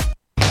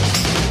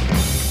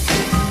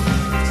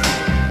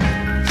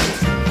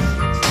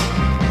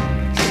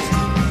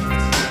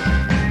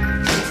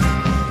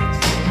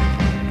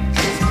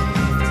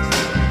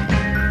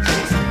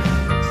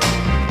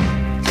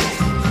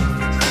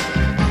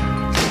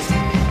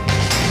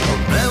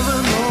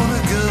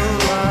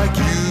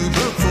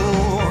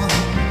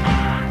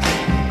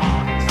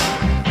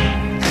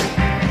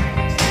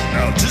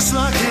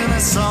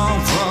 Song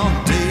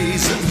from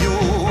days of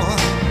yore.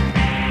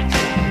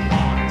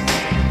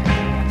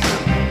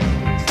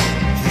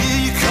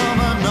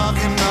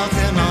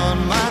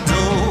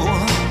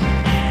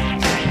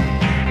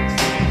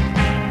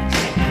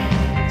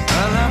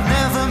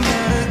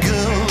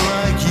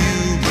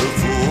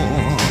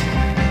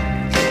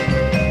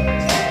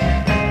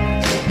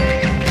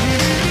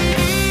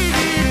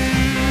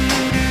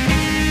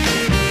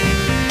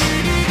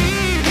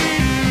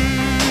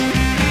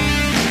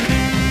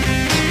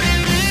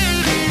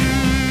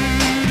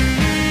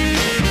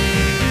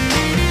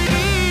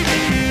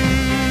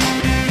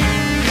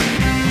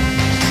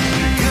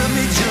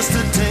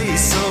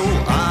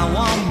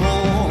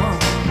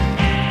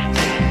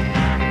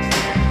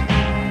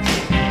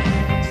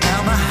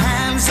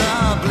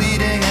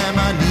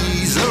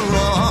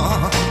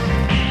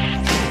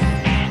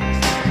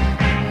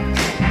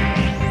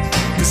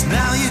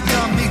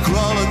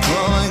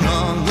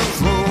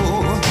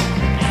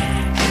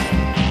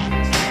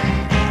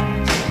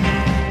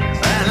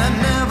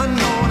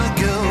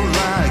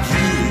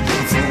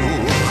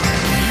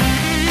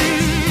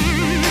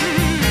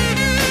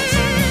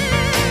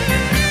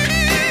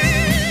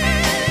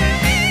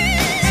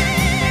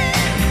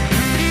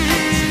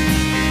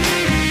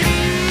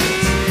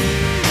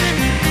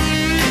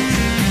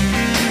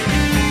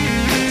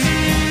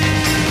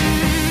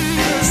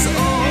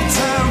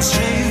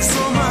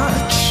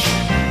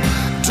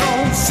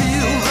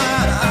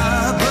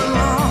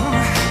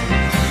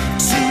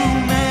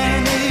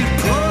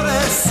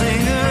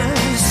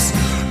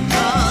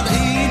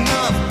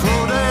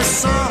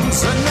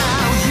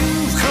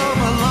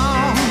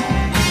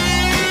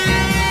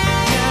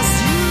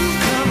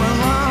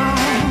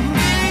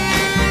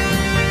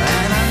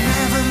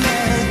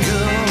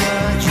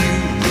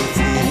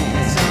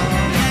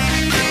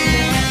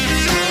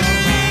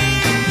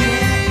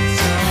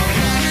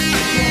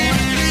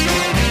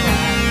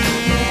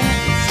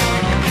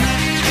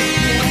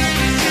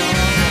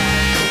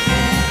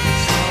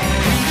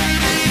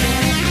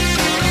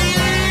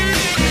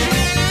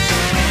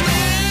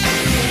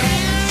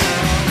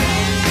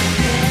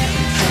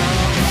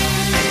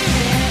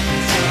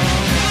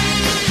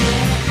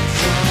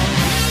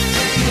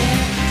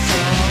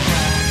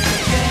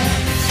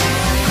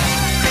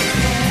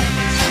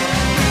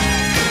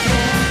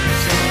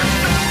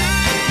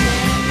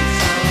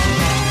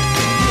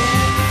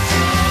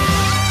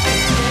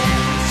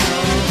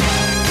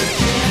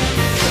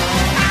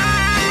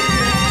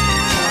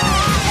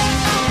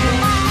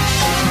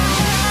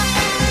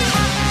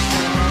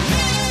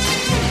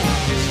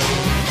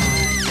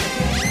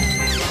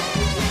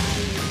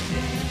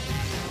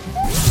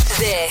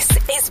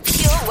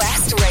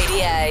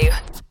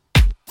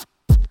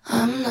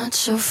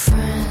 not your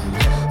friend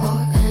or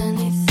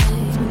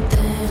anything.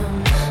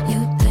 Damn, you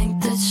think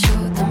that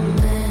you're the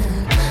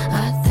man.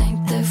 I think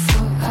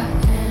therefore I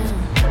am.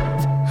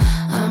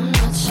 I'm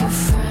not your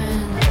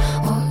friend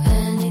or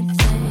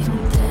anything.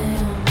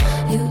 Damn,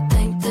 you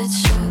think that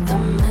you're the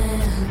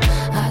man.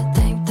 I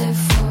think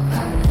therefore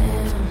I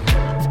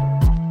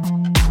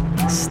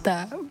am.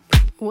 Stop.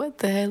 What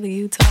the hell are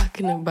you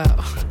talking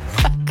about?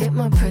 Get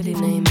my pretty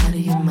name out of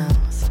your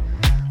mouth.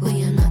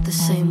 We are not the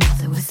same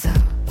with or without.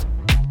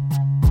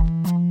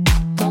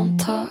 Don't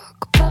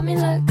talk about me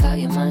like how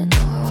you might know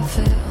how I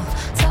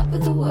feel. Top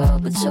of the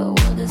world, but your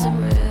world isn't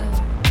real.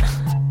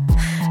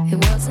 It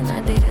wasn't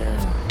ideal.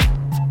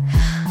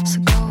 So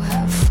go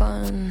have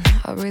fun.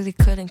 I really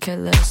couldn't care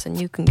less,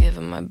 and you can give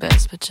it my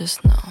best, but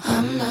just know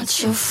I'm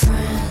not your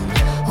friend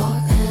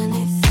or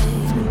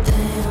anything.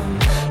 Damn,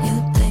 you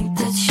think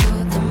that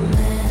you're the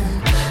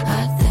man.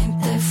 I think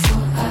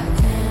therefore I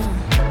am.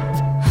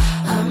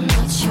 I'm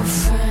not your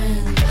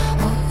friend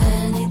or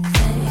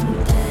anything.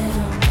 Damn,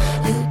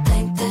 you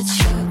think that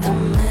you're the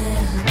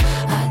man.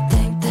 I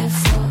think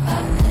therefore I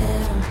am.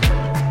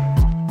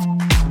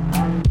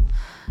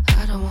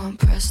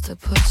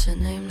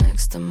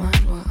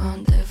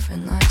 on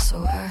different nights,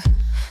 so I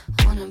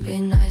wanna be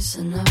nice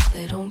enough.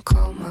 They don't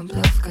call my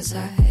bluff, cause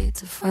I hate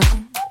to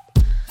find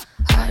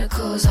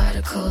articles.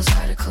 Rather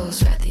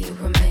you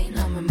remain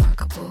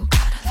unremarkable.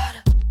 Got a lot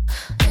of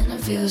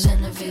interviews.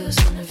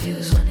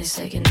 When they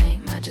say your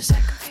name, I just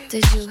act confused.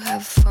 Did you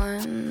have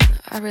fun?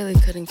 I really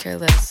couldn't care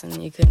less,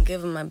 and you couldn't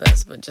give them my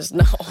best, but just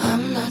know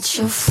I'm not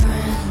your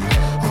friend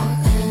or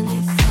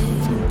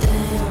anything.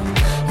 Damn,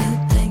 you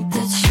think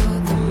that you're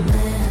the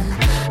man.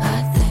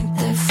 I think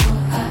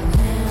therefore I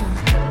am.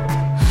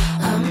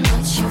 I'm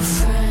not your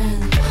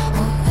friend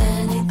or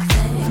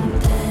anything.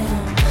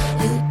 Damn,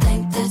 you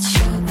think that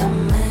you're the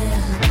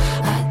man.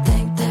 I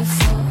think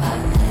therefore I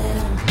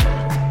am.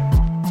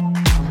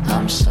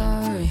 I'm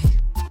sorry.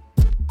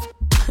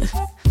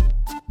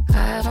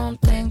 I don't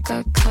think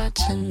I caught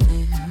your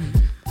name.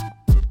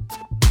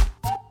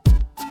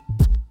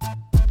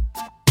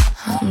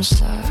 I'm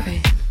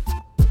sorry.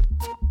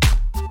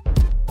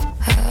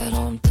 I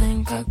don't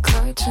think I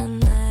caught your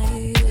name.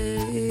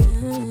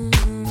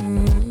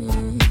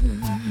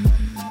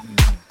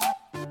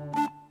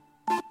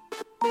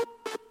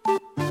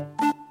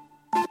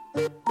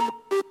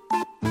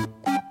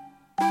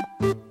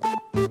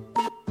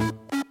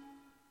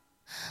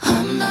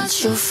 I'm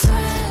not your friend.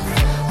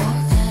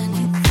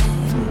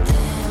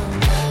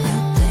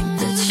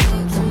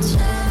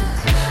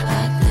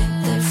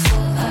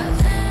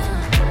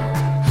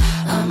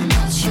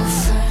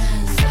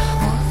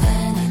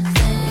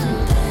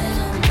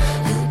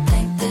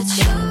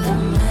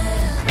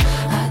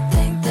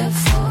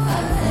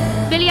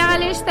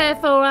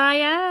 Therefore I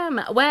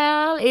am.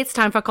 Well, it's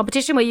time for a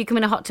competition where you can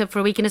win a hot tub for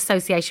a week in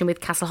association with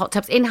Castle Hot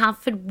Tubs in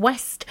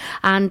Haverfordwest.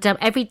 And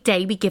every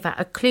day we give out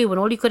a clue, and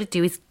all you've got to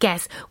do is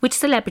guess which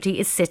celebrity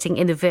is sitting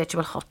in the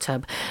virtual hot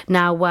tub.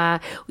 Now,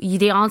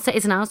 the answer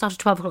is announced after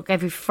 12 o'clock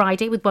every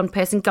Friday, with one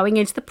person going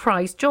into the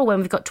prize draw. When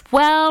we've got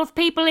 12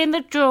 people in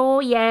the draw,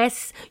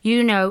 yes,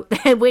 you know,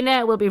 the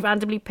winner will be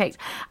randomly picked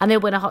and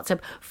they'll win a hot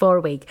tub for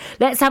a week.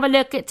 Let's have a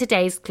look at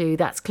today's clue.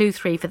 That's clue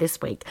 3 for this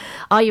week.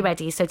 Are you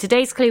ready? So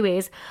today's clue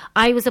is,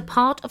 I was a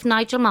part of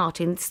Nigel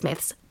Martin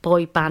Smith's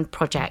boy band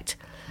project.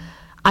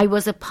 I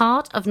was a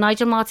part of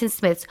Nigel Martin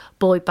Smith's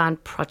boy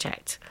band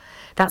project.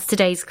 That's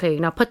today's clue.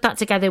 Now put that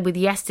together with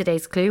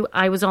yesterday's clue.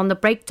 I was on the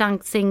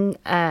breakdancing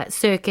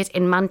circuit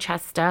in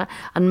Manchester,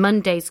 and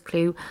Monday's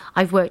clue,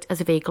 I've worked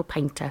as a vehicle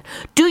painter.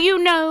 Do you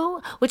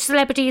know which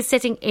celebrity is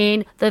sitting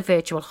in the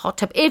virtual hot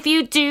tub? If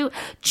you do,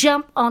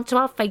 jump onto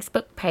our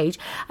Facebook page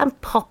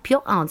and pop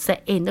your answer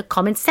in the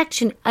comments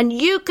section, and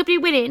you could be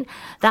winning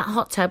that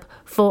hot tub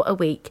for a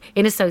week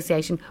in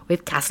association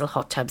with Castle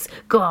Hot Tubs.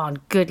 Go on,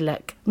 good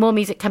luck. More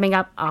music coming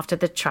up after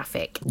the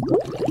traffic.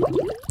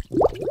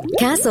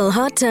 Castle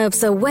Hot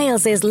Tubs are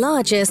Wales's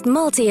largest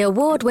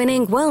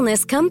multi-award-winning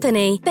wellness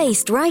company,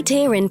 based right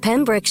here in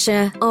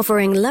Pembrokeshire,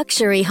 offering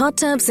luxury hot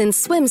tubs and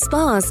swim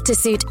spas to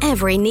suit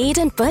every need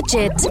and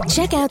budget.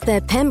 Check out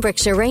their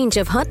Pembrokeshire range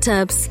of hot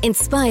tubs,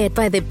 inspired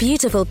by the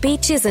beautiful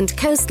beaches and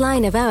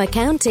coastline of our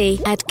county,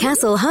 at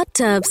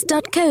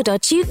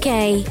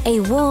castlehottubs.co.uk. A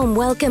warm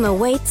welcome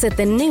awaits at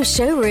the new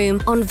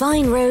showroom on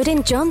Vine Road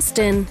in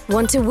Johnston.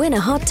 Want to win a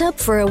hot tub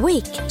for a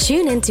week?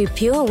 Tune into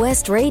Pure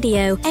West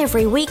Radio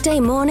every weekday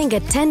morning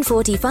at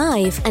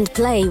 10:45 and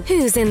play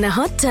Who's in the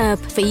Hot Tub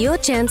for your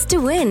chance to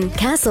win.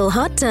 Castle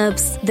Hot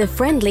Tubs, the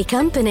friendly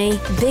company,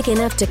 big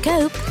enough to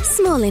cope,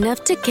 small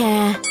enough to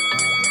care.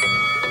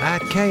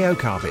 At KO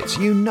Carpets,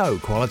 you know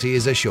quality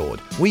is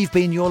assured. We've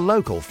been your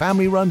local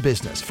family-run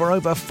business for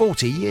over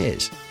 40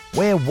 years.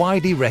 We're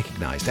widely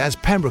recognised as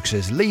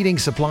Pembrokeshire's leading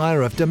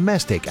supplier of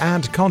domestic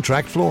and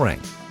contract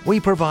flooring. We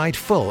provide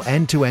full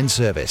end-to-end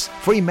service,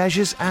 free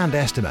measures and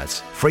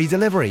estimates, free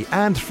delivery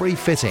and free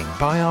fitting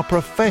by our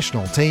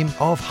professional team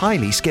of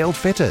highly skilled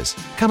fitters.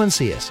 Come and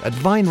see us at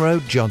Vine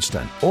Road,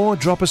 Johnston, or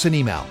drop us an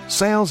email,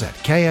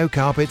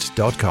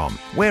 sales@kocarpets.com.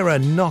 We're a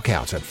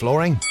knockout at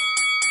flooring.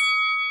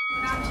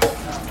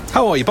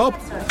 How are you, Bob?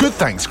 Good,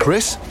 thanks,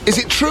 Chris. Is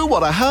it true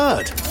what I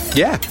heard?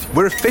 Yeah,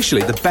 we're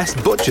officially the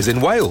best butchers in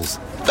Wales.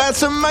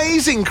 That's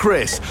amazing,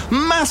 Chris.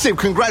 Massive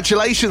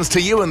congratulations to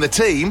you and the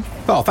team.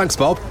 Oh, thanks,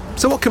 Bob.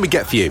 So what can we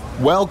get for you?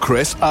 Well,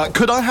 Chris,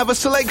 could I have a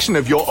selection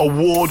of your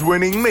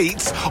award-winning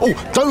meats? Oh,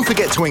 don't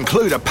forget to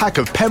include a pack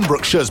of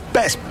Pembrokeshire's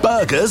best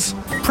burgers.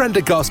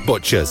 Prendergast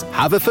Butchers,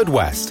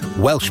 Haverfordwest,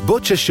 Welsh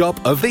Butcher Shop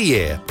of the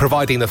Year,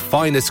 providing the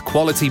finest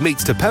quality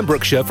meats to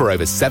Pembrokeshire for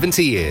over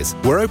 70 years.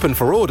 We're open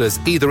for orders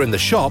either in the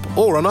shop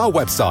or on our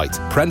website,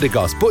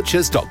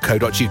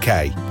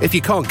 prendergastbutchers.co.uk. If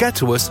you can't get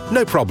to us,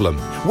 no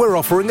problem. We're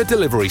offering a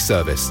delivery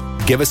service.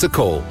 Give us a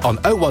call on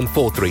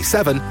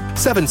 01437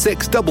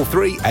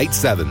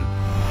 763387.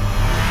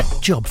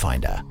 Job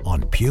Finder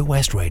on Pure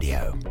West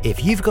Radio.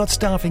 If you've got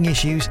staffing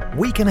issues,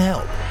 we can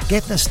help.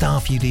 Get the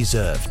staff you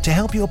deserve to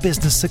help your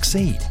business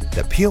succeed.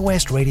 The Pure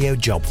West Radio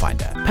Job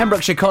Finder.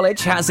 Pembrokeshire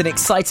College has an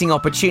exciting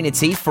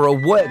opportunity for a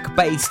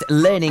work-based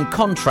learning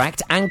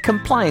contract and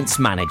compliance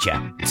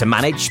manager to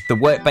manage the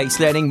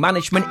work-based learning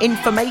management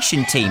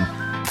information team.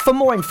 For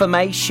more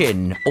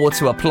information or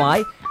to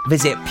apply,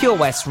 visit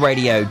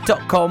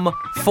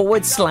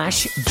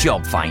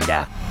purewestradio.com/job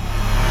finder.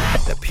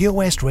 The Pure Pure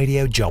West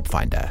Radio Job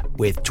Finder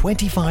with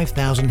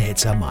 25,000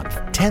 hits a month,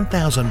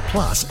 10,000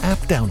 plus app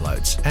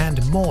downloads,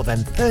 and more than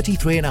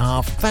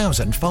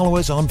 33,500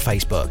 followers on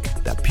Facebook.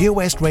 The Pure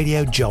West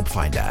Radio Job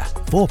Finder.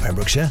 For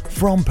Pembrokeshire,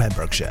 from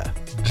Pembrokeshire.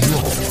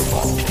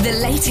 The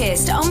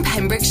latest on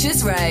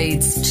Pembrokeshire's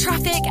roads,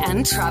 traffic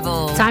and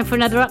travel. Time for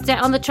another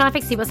update on the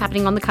traffic, see what's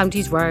happening on the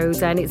county's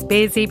roads. And it's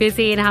busy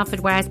in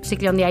Haverfordwest,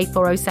 particularly on the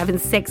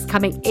A4076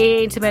 coming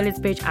into Merlin's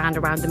Bridge and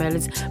around the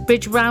Merlin's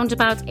Bridge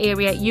roundabout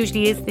area. It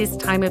usually is this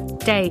time of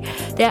day.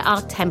 There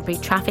are temporary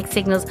traffic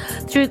signals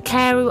through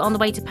Carew on the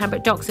way to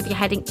Pembroke Dock. So if you're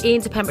heading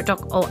into Pembroke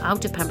Dock or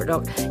out of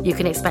Pembroke Dock, you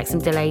can expect some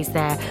delays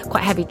there.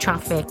 Quite heavy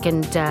traffic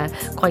and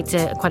quite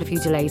a few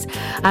delays.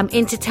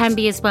 Into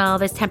Tenby as well,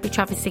 there's temporary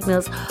traffic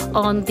signals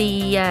on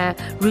the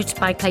route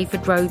by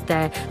Clayford Road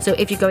there. So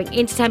if you're going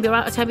into Tenby or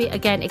out of Tenby,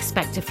 again,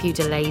 expect a few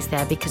delays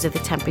there because of the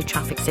temporary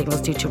traffic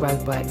signals due to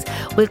roadworks.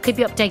 We'll keep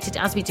you updated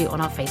as we do on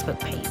our Facebook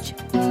page.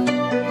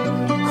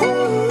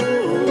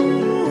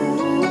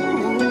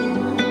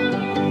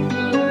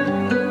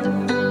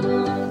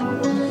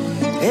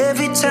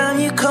 Every time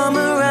you come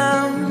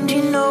around,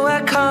 you know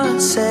I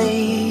can't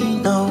say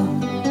no.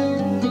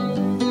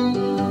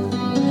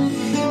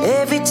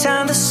 Every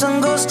time the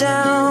sun goes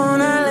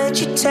down, I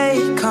let you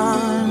take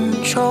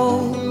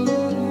control.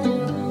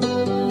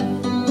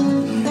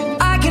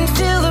 I can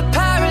feel the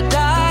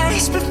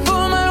paradise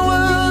before my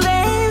world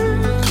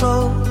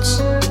implodes.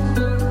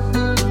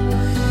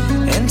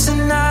 And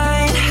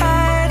tonight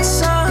had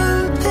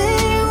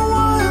something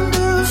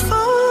wonderful.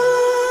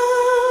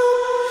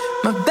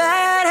 My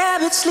bad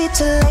habits lead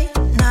to late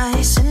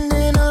nights,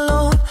 ending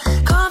alone.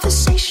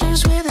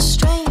 Conversations with a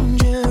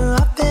stranger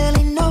I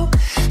barely know.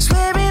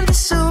 Swearing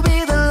this will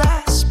be the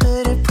last,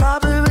 but it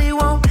probably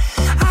won't.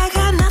 I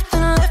got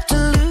nothing left to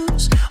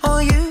lose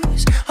or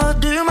use or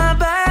do. My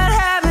bad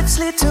habits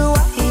lead to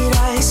white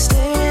eyes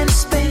staring into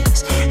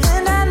space,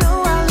 and I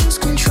know I lose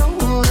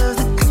control of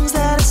the things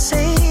that I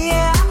say.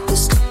 Yeah, I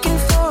was looking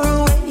for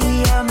a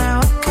way out, now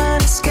I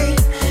can't escape.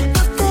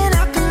 Nothing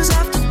happens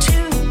after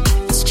two.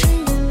 It's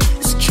true,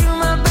 it's true.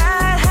 My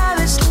bad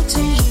habits lead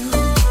to you.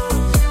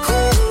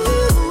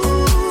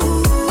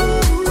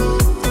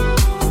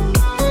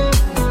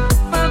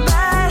 My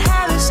bad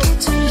habits lead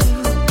to you.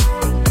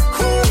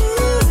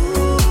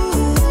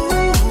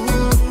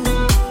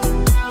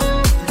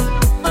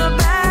 My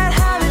bad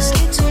habits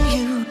lead to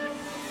you.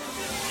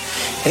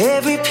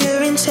 Every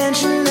pure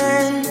intention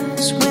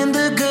ends when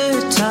the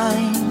good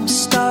times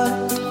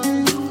start.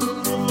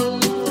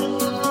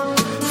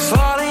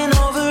 Falling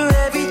over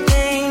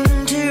everything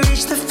to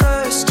reach the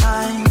first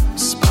time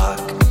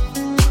spark.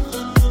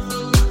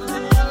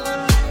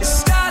 It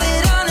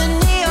started under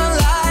neon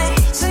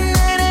lights and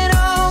then it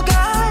all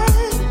got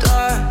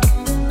dark.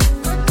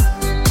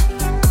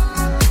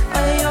 I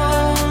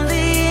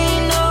only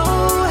know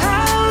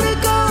how to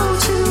go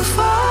too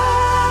far.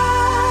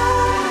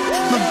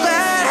 My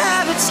bad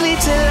habits lead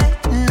to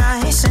late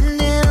nights,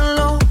 ending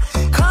alone.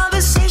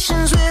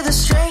 Conversations with a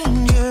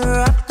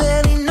stranger I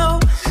barely know.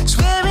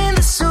 Swearing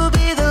this will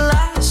be the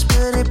last,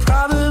 but it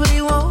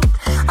probably won't.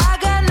 I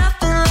got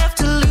nothing left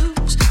to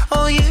lose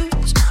or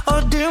use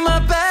or do. My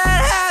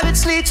bad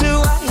habits lead to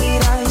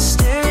white eyes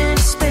staring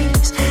into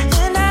space,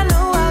 and I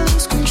know I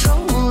lose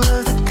control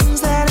of the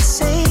things that I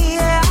say.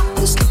 Yeah, I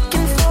was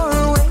looking for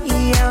a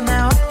way out,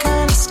 now I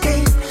can't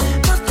escape.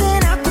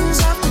 Nothing happens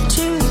after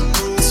two.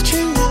 It's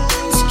true,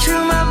 it's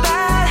true. My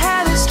bad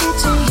habits lead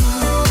to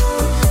you.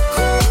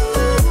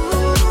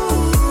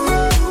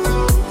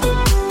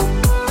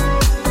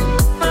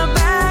 My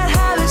bad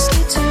habits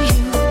lead to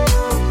you.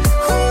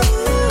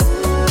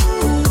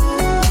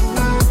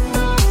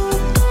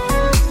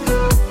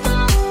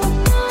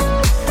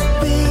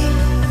 We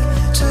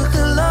took a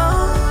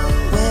long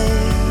way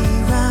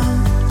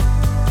round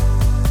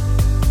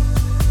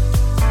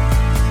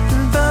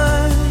and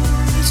burned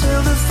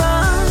till the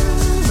fun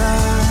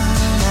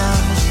ran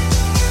out.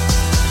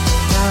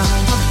 Now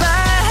my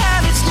bad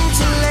habits lead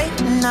to late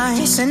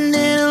nights,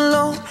 ending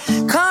alone.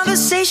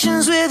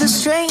 Conversations with a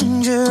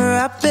stranger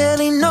I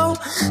barely know.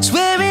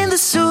 Swearing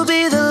this will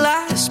be the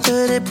last,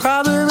 but it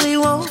probably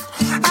won't.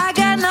 I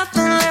got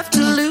nothing left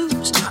to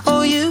lose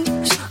or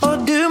use or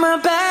do. My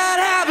bad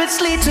habits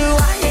lead to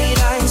white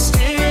eyes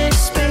staring into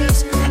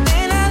space,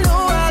 and I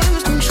know I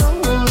lose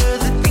control of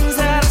the things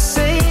that I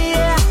say.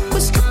 Yeah, I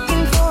was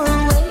looking for a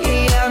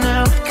way out,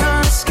 now I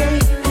can't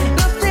escape.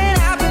 Nothing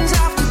happens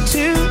after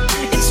two.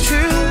 It's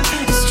true,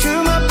 it's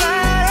true. My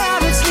bad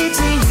habits lead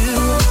to you.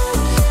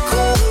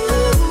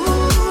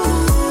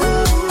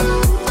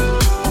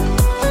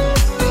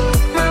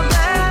 My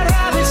bad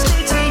habits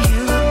lead to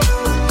you.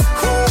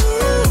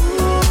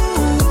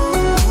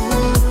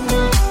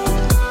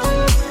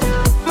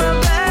 My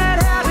bad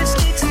habits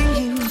lead to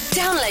you.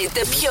 Download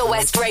the Pure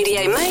West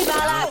Radio mobile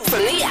app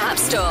from the App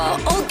Store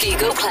or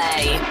Google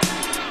Play.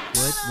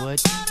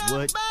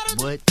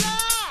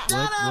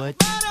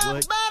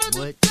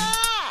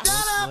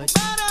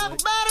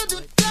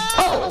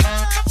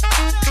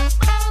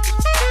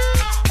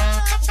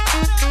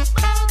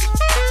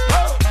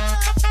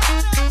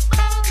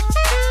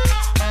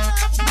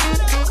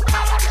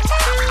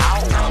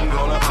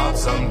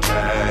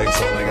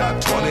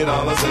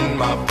 $20 in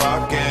my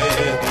pocket.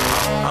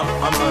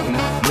 I'm hunting,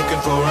 looking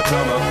for a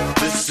come up.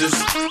 This is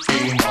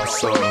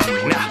awesome.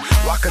 Now,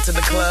 walk into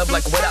the club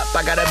like, what up?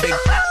 I got a big.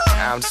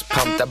 I'm just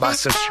pumped. I bought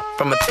some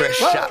from a thrift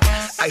shop.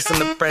 Ice on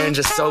the fringe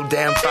is so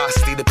damn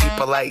frosty. The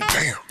people like,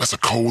 damn, that's a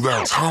cold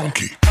ass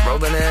honky.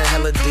 Rolling in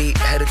hella deep,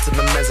 headed to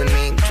the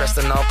mezzanine. Dressed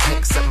in all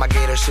pink, set my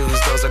gator shoes.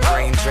 Those are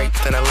green,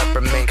 draped in a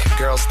leopard mink.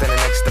 Girl standing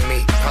next to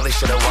me. Probably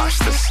should have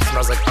washed this.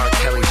 Smells like R.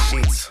 Kelly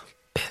sheets.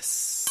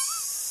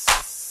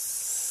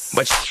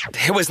 But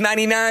it was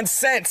 99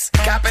 cents.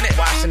 Copping it,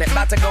 washing it.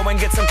 About to go and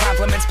get some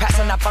compliments.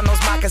 Passing up on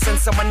those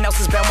moccasins. Someone else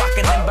has been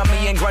walking in.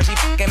 Bummy and grungy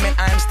fucking man.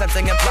 I am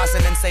stunting and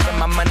flossing and saving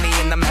my money.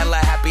 And I'm hella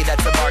happy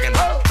that's a bargain.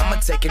 I'ma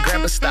take your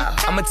grandpa style.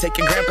 I'ma take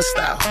your grandpa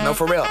style. No,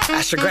 for real.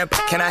 Ask your grandpa,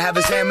 can I have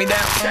his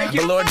hand-me-down?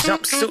 Velour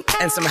jumpsuit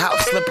and some house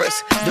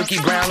slippers.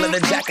 Dookie brown leather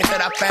jacket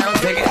that I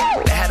found. Dig it.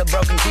 They had a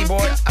broken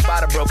keyboard. I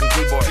bought a broken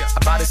keyboard. I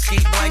bought a ski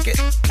blanket.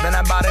 Then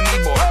I bought a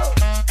kneeboard.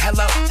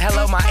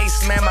 Hello, my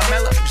ace man, my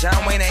mellow.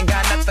 John Wayne ain't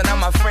got nothing on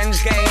my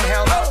fringe game,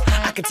 hell no.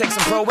 I could take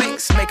some pro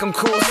wings, make them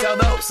cool, sell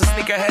those. The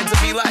sneakerheads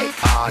will be like,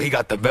 he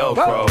got the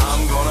Velcro.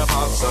 I'm gonna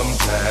pop some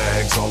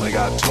tags, only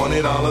got $20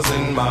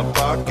 in my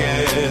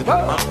pocket.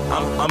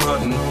 I'm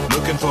hunting,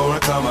 looking for a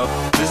come up.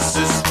 This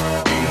is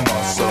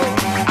awesome.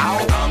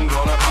 I'm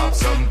gonna pop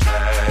some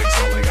tags,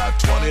 only got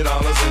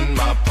 $20 in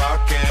my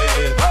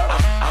pocket.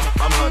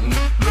 I'm hunting,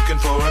 looking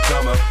for a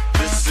come up.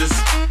 This is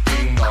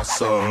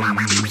awesome.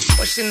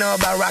 What she know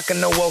about rocking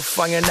the wolf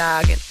on your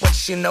noggin? What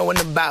she knowin'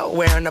 about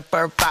wearing a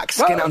fur fox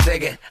skin? I'm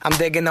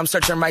digging, I'm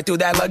searching right through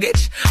that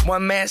luggage.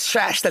 One man's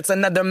trash, that's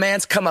another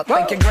man's come up.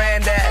 Thank your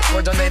granddad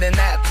for donating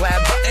that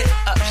plaid button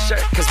up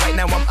shirt. Cause right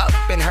now I'm up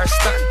in her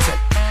stuntin'.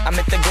 I'm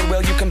at the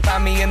Goodwill, you can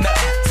find me in the.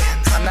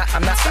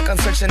 I'm not stuck on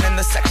searching in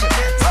the section.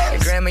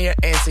 Your grandma, your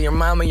auntie, your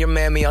mama, your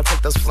mammy. I'll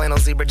take those flannel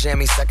zebra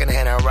jammies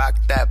secondhand and rock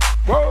that.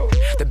 Whoa.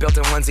 The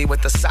built-in onesie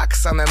with the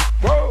socks on them.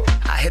 Whoa.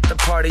 I hit the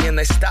party and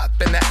they stop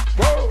in that.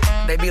 Whoa.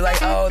 They be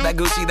like, oh, that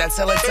Gucci, that's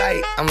hella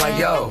tight. I'm like,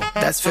 yo,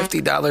 that's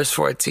 $50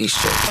 for a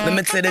t-shirt.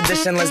 Limited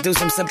edition, let's do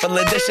some simple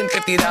edition.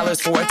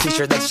 $50 for a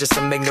t-shirt, that's just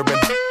some ignorant.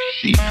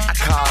 I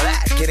call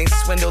that getting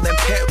swindled and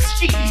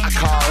pimped. I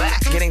call that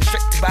getting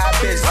tricked by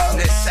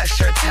business. That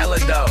shirt's hella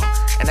dope.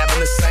 And having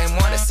the same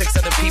one as 6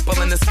 other people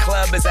in this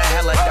club is a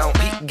hella don't.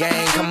 Peep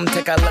gang, come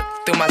take a look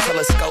through my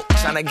telescope.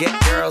 Tryna get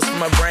girls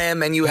from a brand,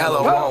 man, you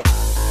hella won't.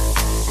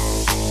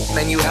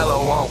 Man, you hella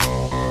won't.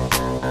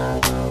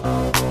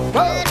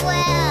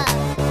 Goodwill.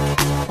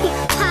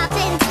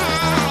 Poppin'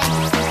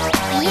 tags.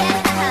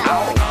 Yeah.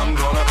 I'm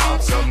gonna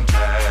pop some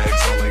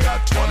tags. Only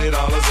got $20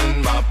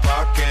 in my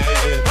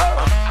pocket.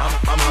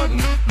 I'm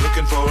hunting,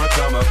 looking for a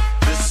come up.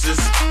 This is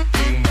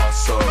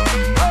awesome.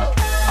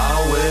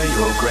 I'll wear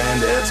your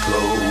granddad's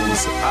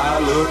clothes. I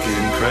look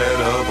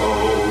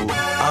incredible.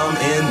 I'm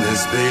in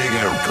this big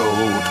air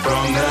coat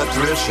from that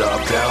thrift shop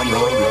down the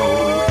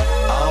road.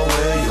 I'll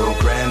wear your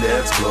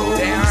granddad's clothes.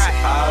 Damn right.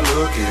 I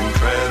look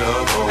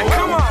incredible. Hey,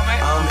 come on, man.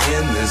 I'm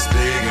in this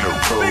big air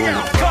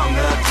coat from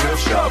that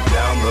thrift shop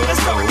down the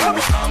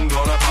road. I'm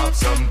gonna pop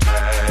some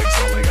tags.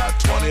 Only got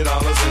 $20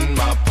 in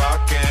my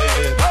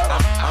pocket.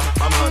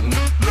 I'm hunting,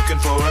 looking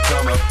for a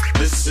come up.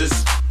 This is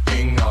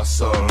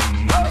awesome.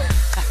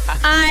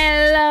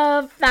 I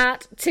love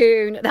that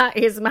tune. That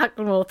is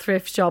Macklemore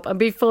Thrift Shop. And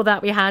before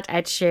that, we had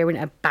Ed Sheeran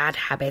and Bad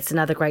Habits,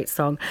 another great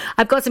song.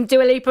 I've got some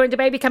Dua Lipa and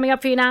DaBaby coming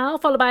up for you now,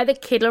 followed by The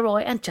Kid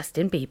Laroi and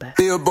Justin Bieber.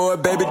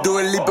 Billboard, baby,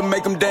 Dua Lipa,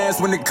 make them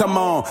dance when they come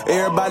on.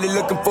 Everybody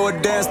looking for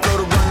a dance, throw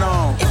the run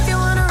on. If you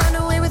wanna run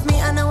away with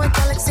me, I know a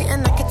galaxy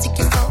and I can take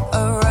you for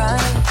a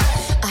ride.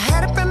 I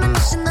had a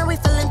premonition that we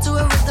fell into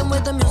a rhythm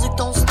where the music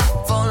don't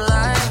stop for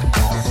life.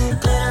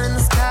 Glitter in the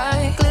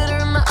sky, glitter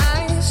in my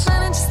eyes,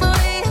 shining just the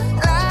way I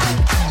like.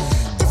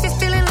 If you're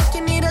feeling like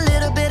you need a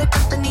little bit of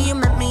company, you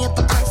met me at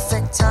the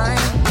perfect time.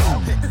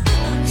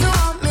 You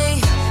want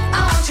me, I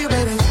want you,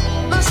 baby.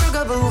 My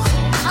sugar boo,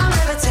 I'm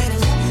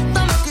levitating.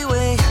 The Milky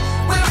Way,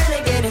 we're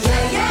renegading.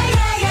 Yeah, yeah,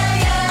 yeah, yeah,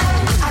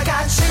 yeah. I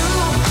got you,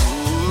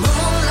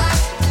 moonlight.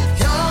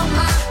 You're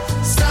my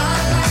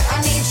starlight.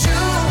 I need you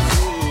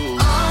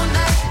all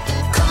night.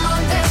 Come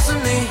on, dance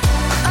with me.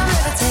 I'm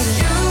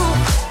levitating. You,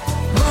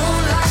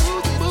 moonlight.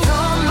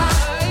 You're my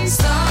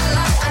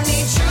starlight. I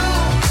need you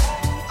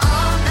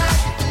all night.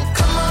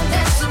 Come on,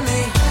 dance with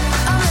me.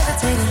 I'm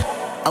levitating.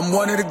 I'm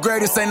one of the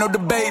greatest, ain't no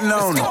debating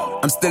on it.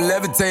 I'm still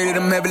levitated,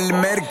 I'm heavily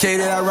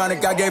medicated.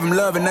 Ironic, I gave him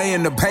love and they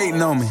end up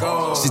hating on me.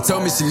 She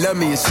told me she loved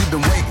me and she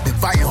been waiting. Been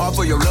fighting hard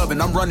for your love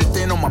and I'm running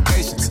thin on my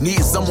patience.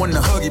 Needing someone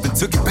to hug, even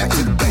took it back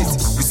to the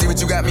basics. You see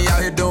what you got me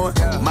out here doing?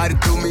 Might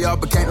have threw me off,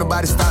 but can't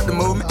nobody stop the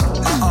movement.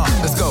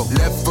 Let's go.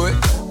 Left foot,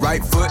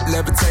 right foot,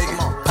 levitating.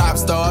 Pop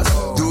stars,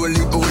 Dua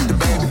Lipa with the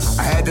baby.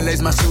 I had to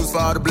lace my shoes for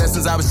all the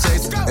blessings I was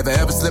chasing. If I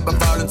ever slip, I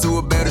fall into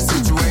a better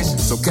situation.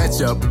 So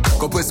catch up,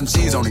 go put some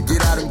cheese on it,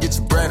 get out and get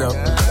your bread up.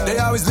 They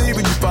always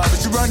leaving you far,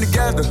 but you run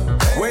together.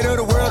 Weight of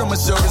the world on my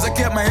shoulders, I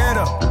kept my head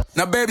up.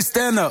 Now baby,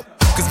 stand up,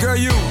 cause girl,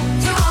 you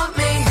want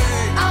me,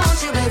 I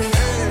want you, baby.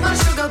 My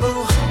sugar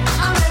boo,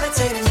 I'm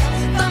levitating.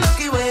 The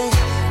Milky Way,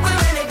 we're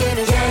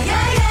renegading. Yeah,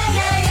 yeah, yeah,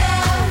 yeah,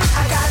 yeah.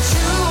 I got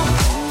you,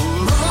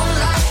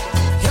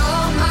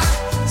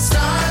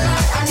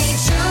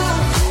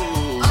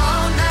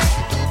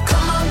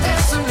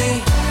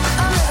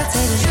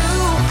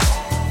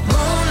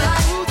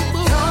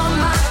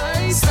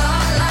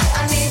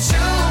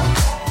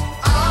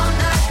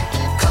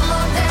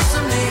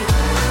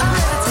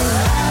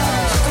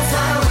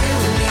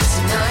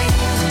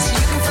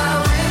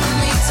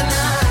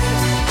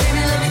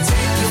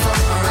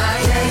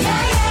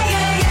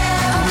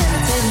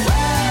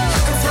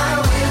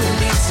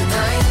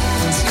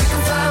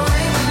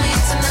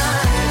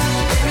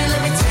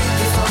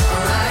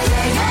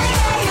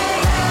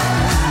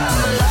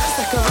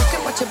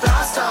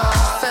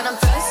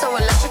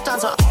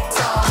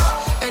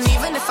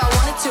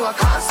 to, I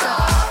can't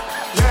stop.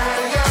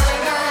 Yeah,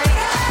 yeah, yeah,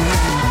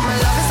 yeah. My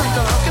love is like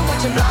a rocket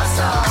watching blast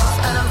off,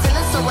 and I'm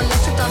feeling so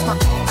electric, that's my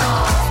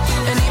off.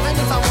 And even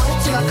if I wanted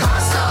to, I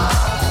can't stop.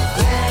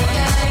 Yeah,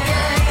 yeah,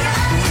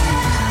 yeah,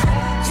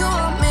 yeah. You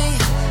want me,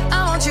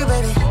 I want you,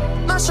 baby.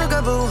 My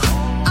sugar boo,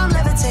 I'm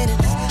levitating.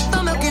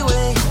 The Milky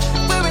Way,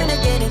 we're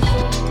renegading.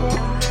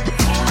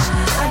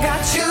 I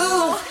got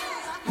you,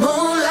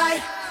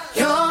 moonlight,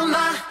 you're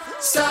my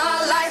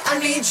starlight.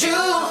 I need you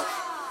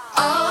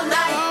all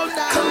night.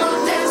 Come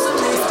on, dance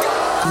with me.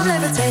 I'm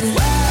levitating. You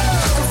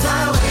can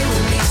fly away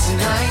with me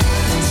tonight.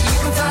 You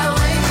can fly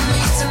away with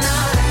me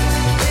tonight.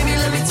 Baby,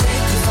 let me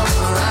take you for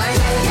a ride.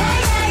 Yeah,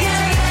 yeah,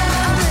 yeah, yeah.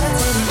 I'm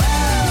levitating.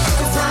 You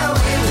can fly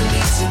away with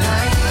me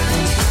tonight.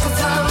 You can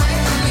fly away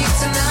with me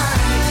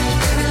tonight.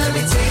 Baby, let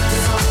me take you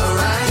for a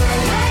ride. Yeah,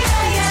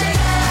 yeah, yeah,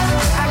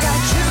 yeah. I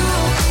got you,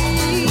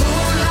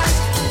 moonlight,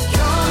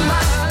 you're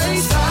my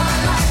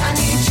starlight. I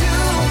need you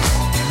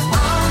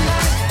all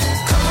night.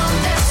 Come on,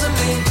 dance with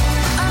me.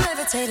 I'm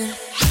levitating.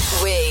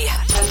 We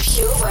are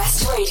Pure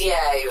West Radio.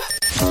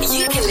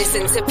 You can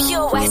listen to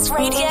Pure West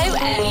Radio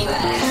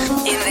anywhere.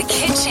 In the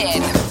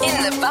kitchen,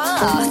 in the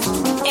bath,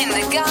 in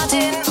the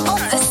garden,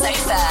 on the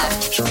sofa,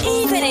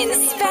 even in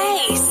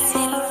space.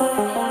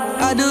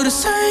 I do the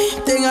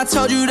same thing I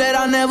told you that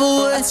I never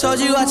would. I told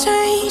you I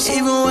changed,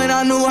 even when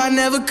I knew I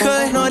never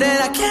could. Know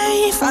that I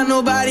can't find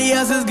nobody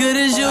else as good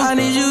as you. I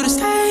need you to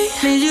stay,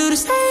 need you to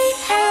stay.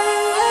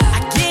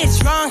 I get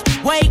drunk,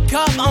 wake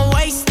up, I'm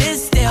wasted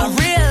still. I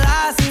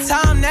realize the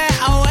time that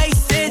I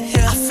wasted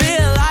here. I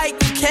feel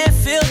like you can't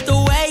feel the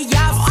way I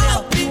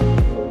feel.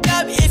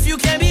 Up if you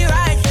can be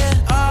right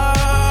here.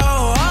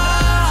 Oh, oh,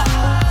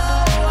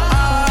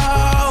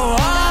 oh,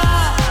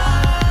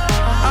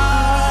 oh, oh,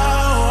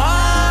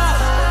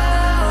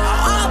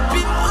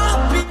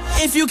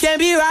 oh. If you can't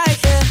be right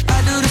here,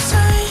 I do the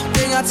same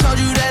thing I told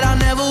you that I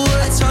never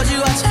would. I told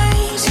you I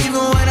changed,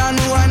 even when I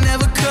knew I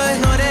never could.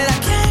 Know that I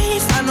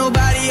can't find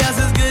nobody else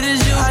as good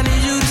as you. I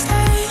need you to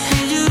stay,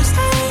 need you to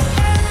stay.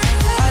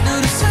 I do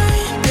the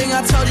same thing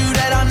I told you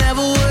that I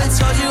never would. I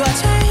told you I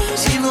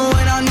changed, even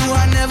when I knew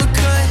I never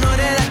could. Know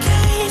that I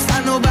can't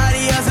find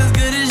nobody else as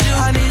good as you.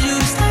 I need you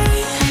to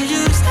stay, need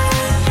you to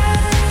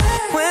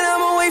stay. When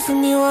I'm away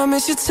from you, I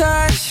miss your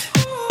touch.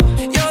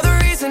 You're the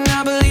reason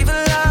I believe in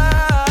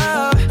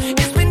love.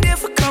 It's been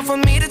difficult for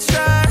me to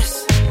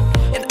trust,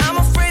 and I'm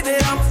afraid that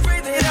ain't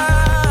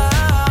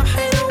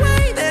no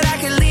way that I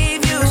can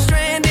leave you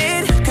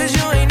stranded. 'Cause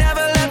you ain't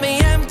never left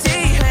me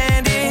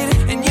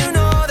empty-handed, and you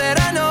know that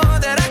I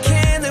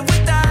can't live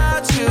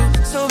without you.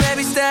 So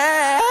baby,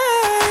 stay.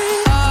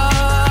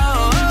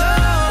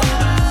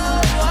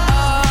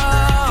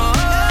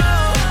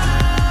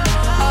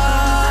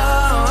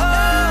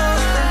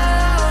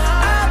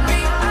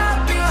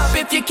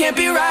 If you can't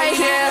be right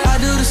here, I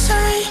do the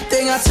same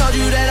thing I told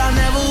you that I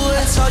never would.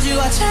 I told you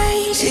I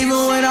changed,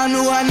 even when I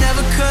knew I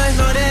never could.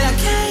 Know that I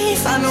can't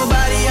find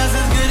nobody else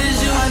as good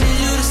as you. I need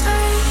you to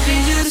stay,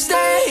 need you to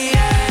stay.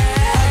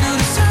 Yeah. I do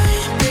the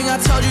same thing I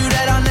told you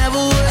that I never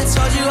would. I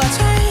told you I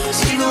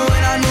changed, even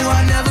when I knew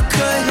I never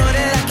could. Know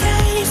that I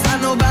can't find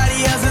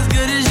nobody else as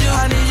good as you.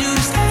 I need you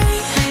to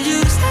stay, need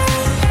you to stay.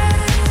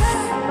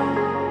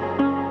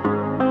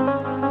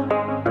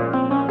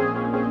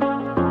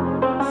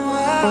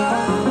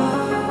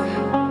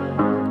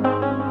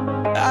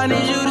 I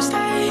need you to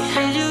stay,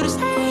 need you to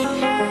stay.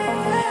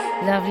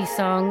 Lovely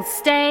song.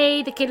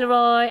 Stay, the Kid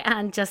Laroi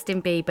and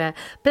Justin Bieber.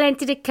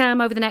 Plenty to come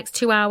over the next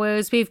 2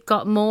 hours. We've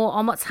got more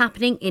on what's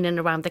happening in and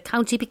around the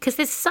county because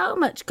there's so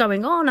much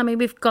going on. I mean,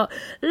 we've got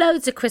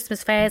loads of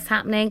Christmas fairs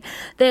happening.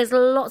 There's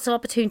lots of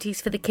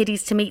opportunities for the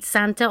kiddies to meet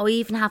Santa or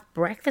even have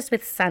breakfast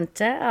with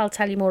Santa. I'll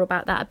tell you more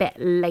about that a bit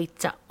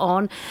later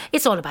on.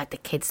 It's all about the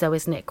kids though,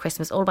 isn't it?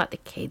 Christmas, all about the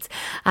kids.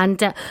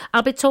 And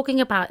I'll be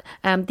talking about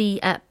the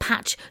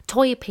patch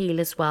toy appeal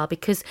as well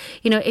because,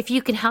 you know, if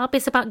you can help,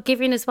 it's about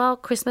giving as well.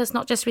 Christmas,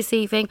 not just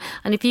receiving.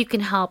 And if you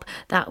can help,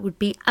 that would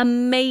be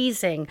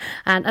amazing.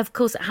 And of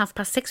course, at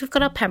 6:30, we've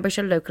got our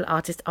Pembrokeshire Local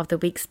Artist of the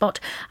Week spot.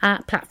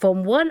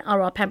 Platform 1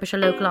 are our Pembrokeshire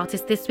Local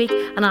Artists this week,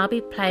 and I'll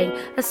be playing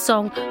a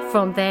song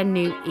from their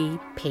new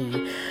EP.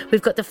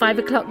 We've got the 5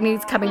 o'clock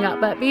news coming up,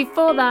 but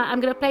before that, I'm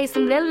going to play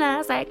some Lil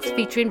Nas X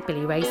featuring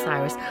Billy Ray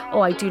Cyrus.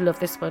 Oh, I do love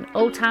this one.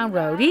 Old Town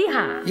Road.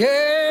 Yeehaw!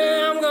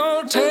 Yeah, I'm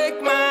gonna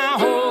take my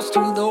horse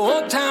to the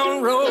Old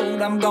Town Road.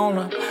 I'm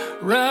gonna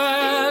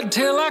ride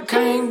till I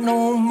can't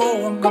no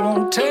more. I'm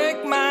gonna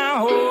take my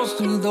horse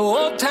to the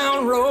Old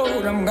Town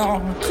Road. I'm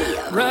gonna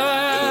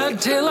ride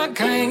till I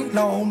can't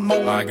no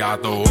more. I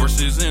got the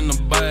horses in the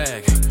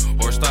back,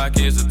 horse stock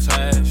is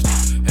attached.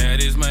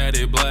 Head is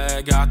matted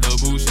black, got the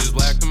bushes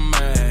black to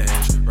match.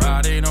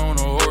 Riding on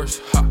a horse,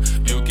 ha,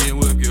 you can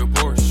whip your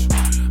Porsche.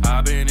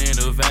 I've been in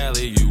the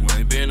valley, you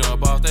ain't been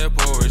up off that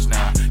porch.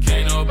 Now,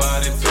 can't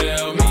nobody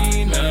tell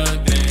me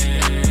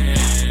nothing.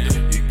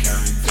 You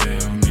can't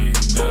tell me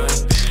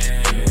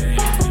nothing.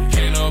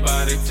 Can't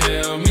nobody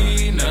tell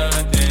me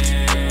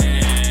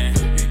nothing.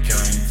 You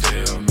can't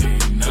tell me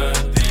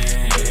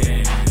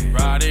nothing.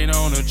 Riding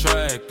on a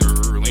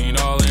tractor, lean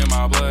all in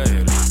my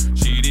bladder.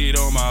 Cheated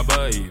on my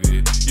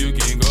baby,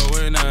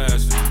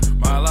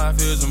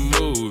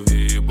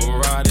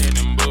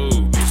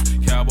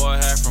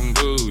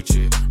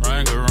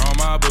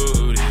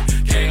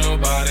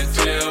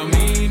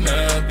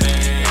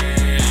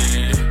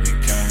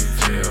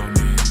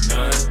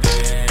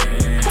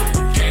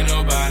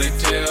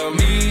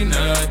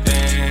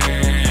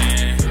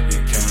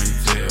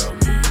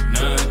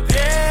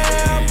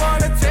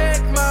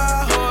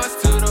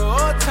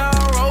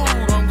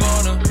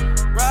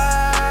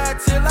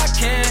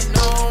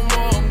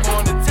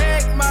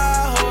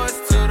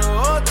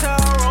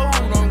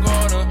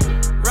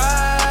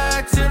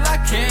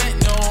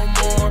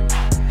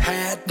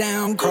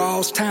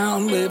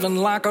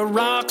 like a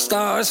rock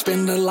star.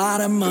 Spend a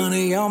lot of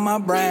money on my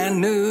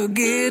brand new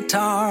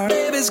guitar.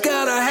 Baby's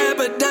got a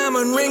habit,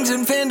 diamond rings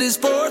and Fendi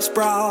sports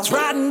bras.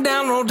 Riding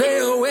down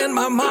Rodeo in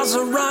my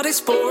Maserati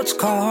sports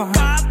car.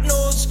 Got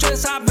no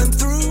stress, I've been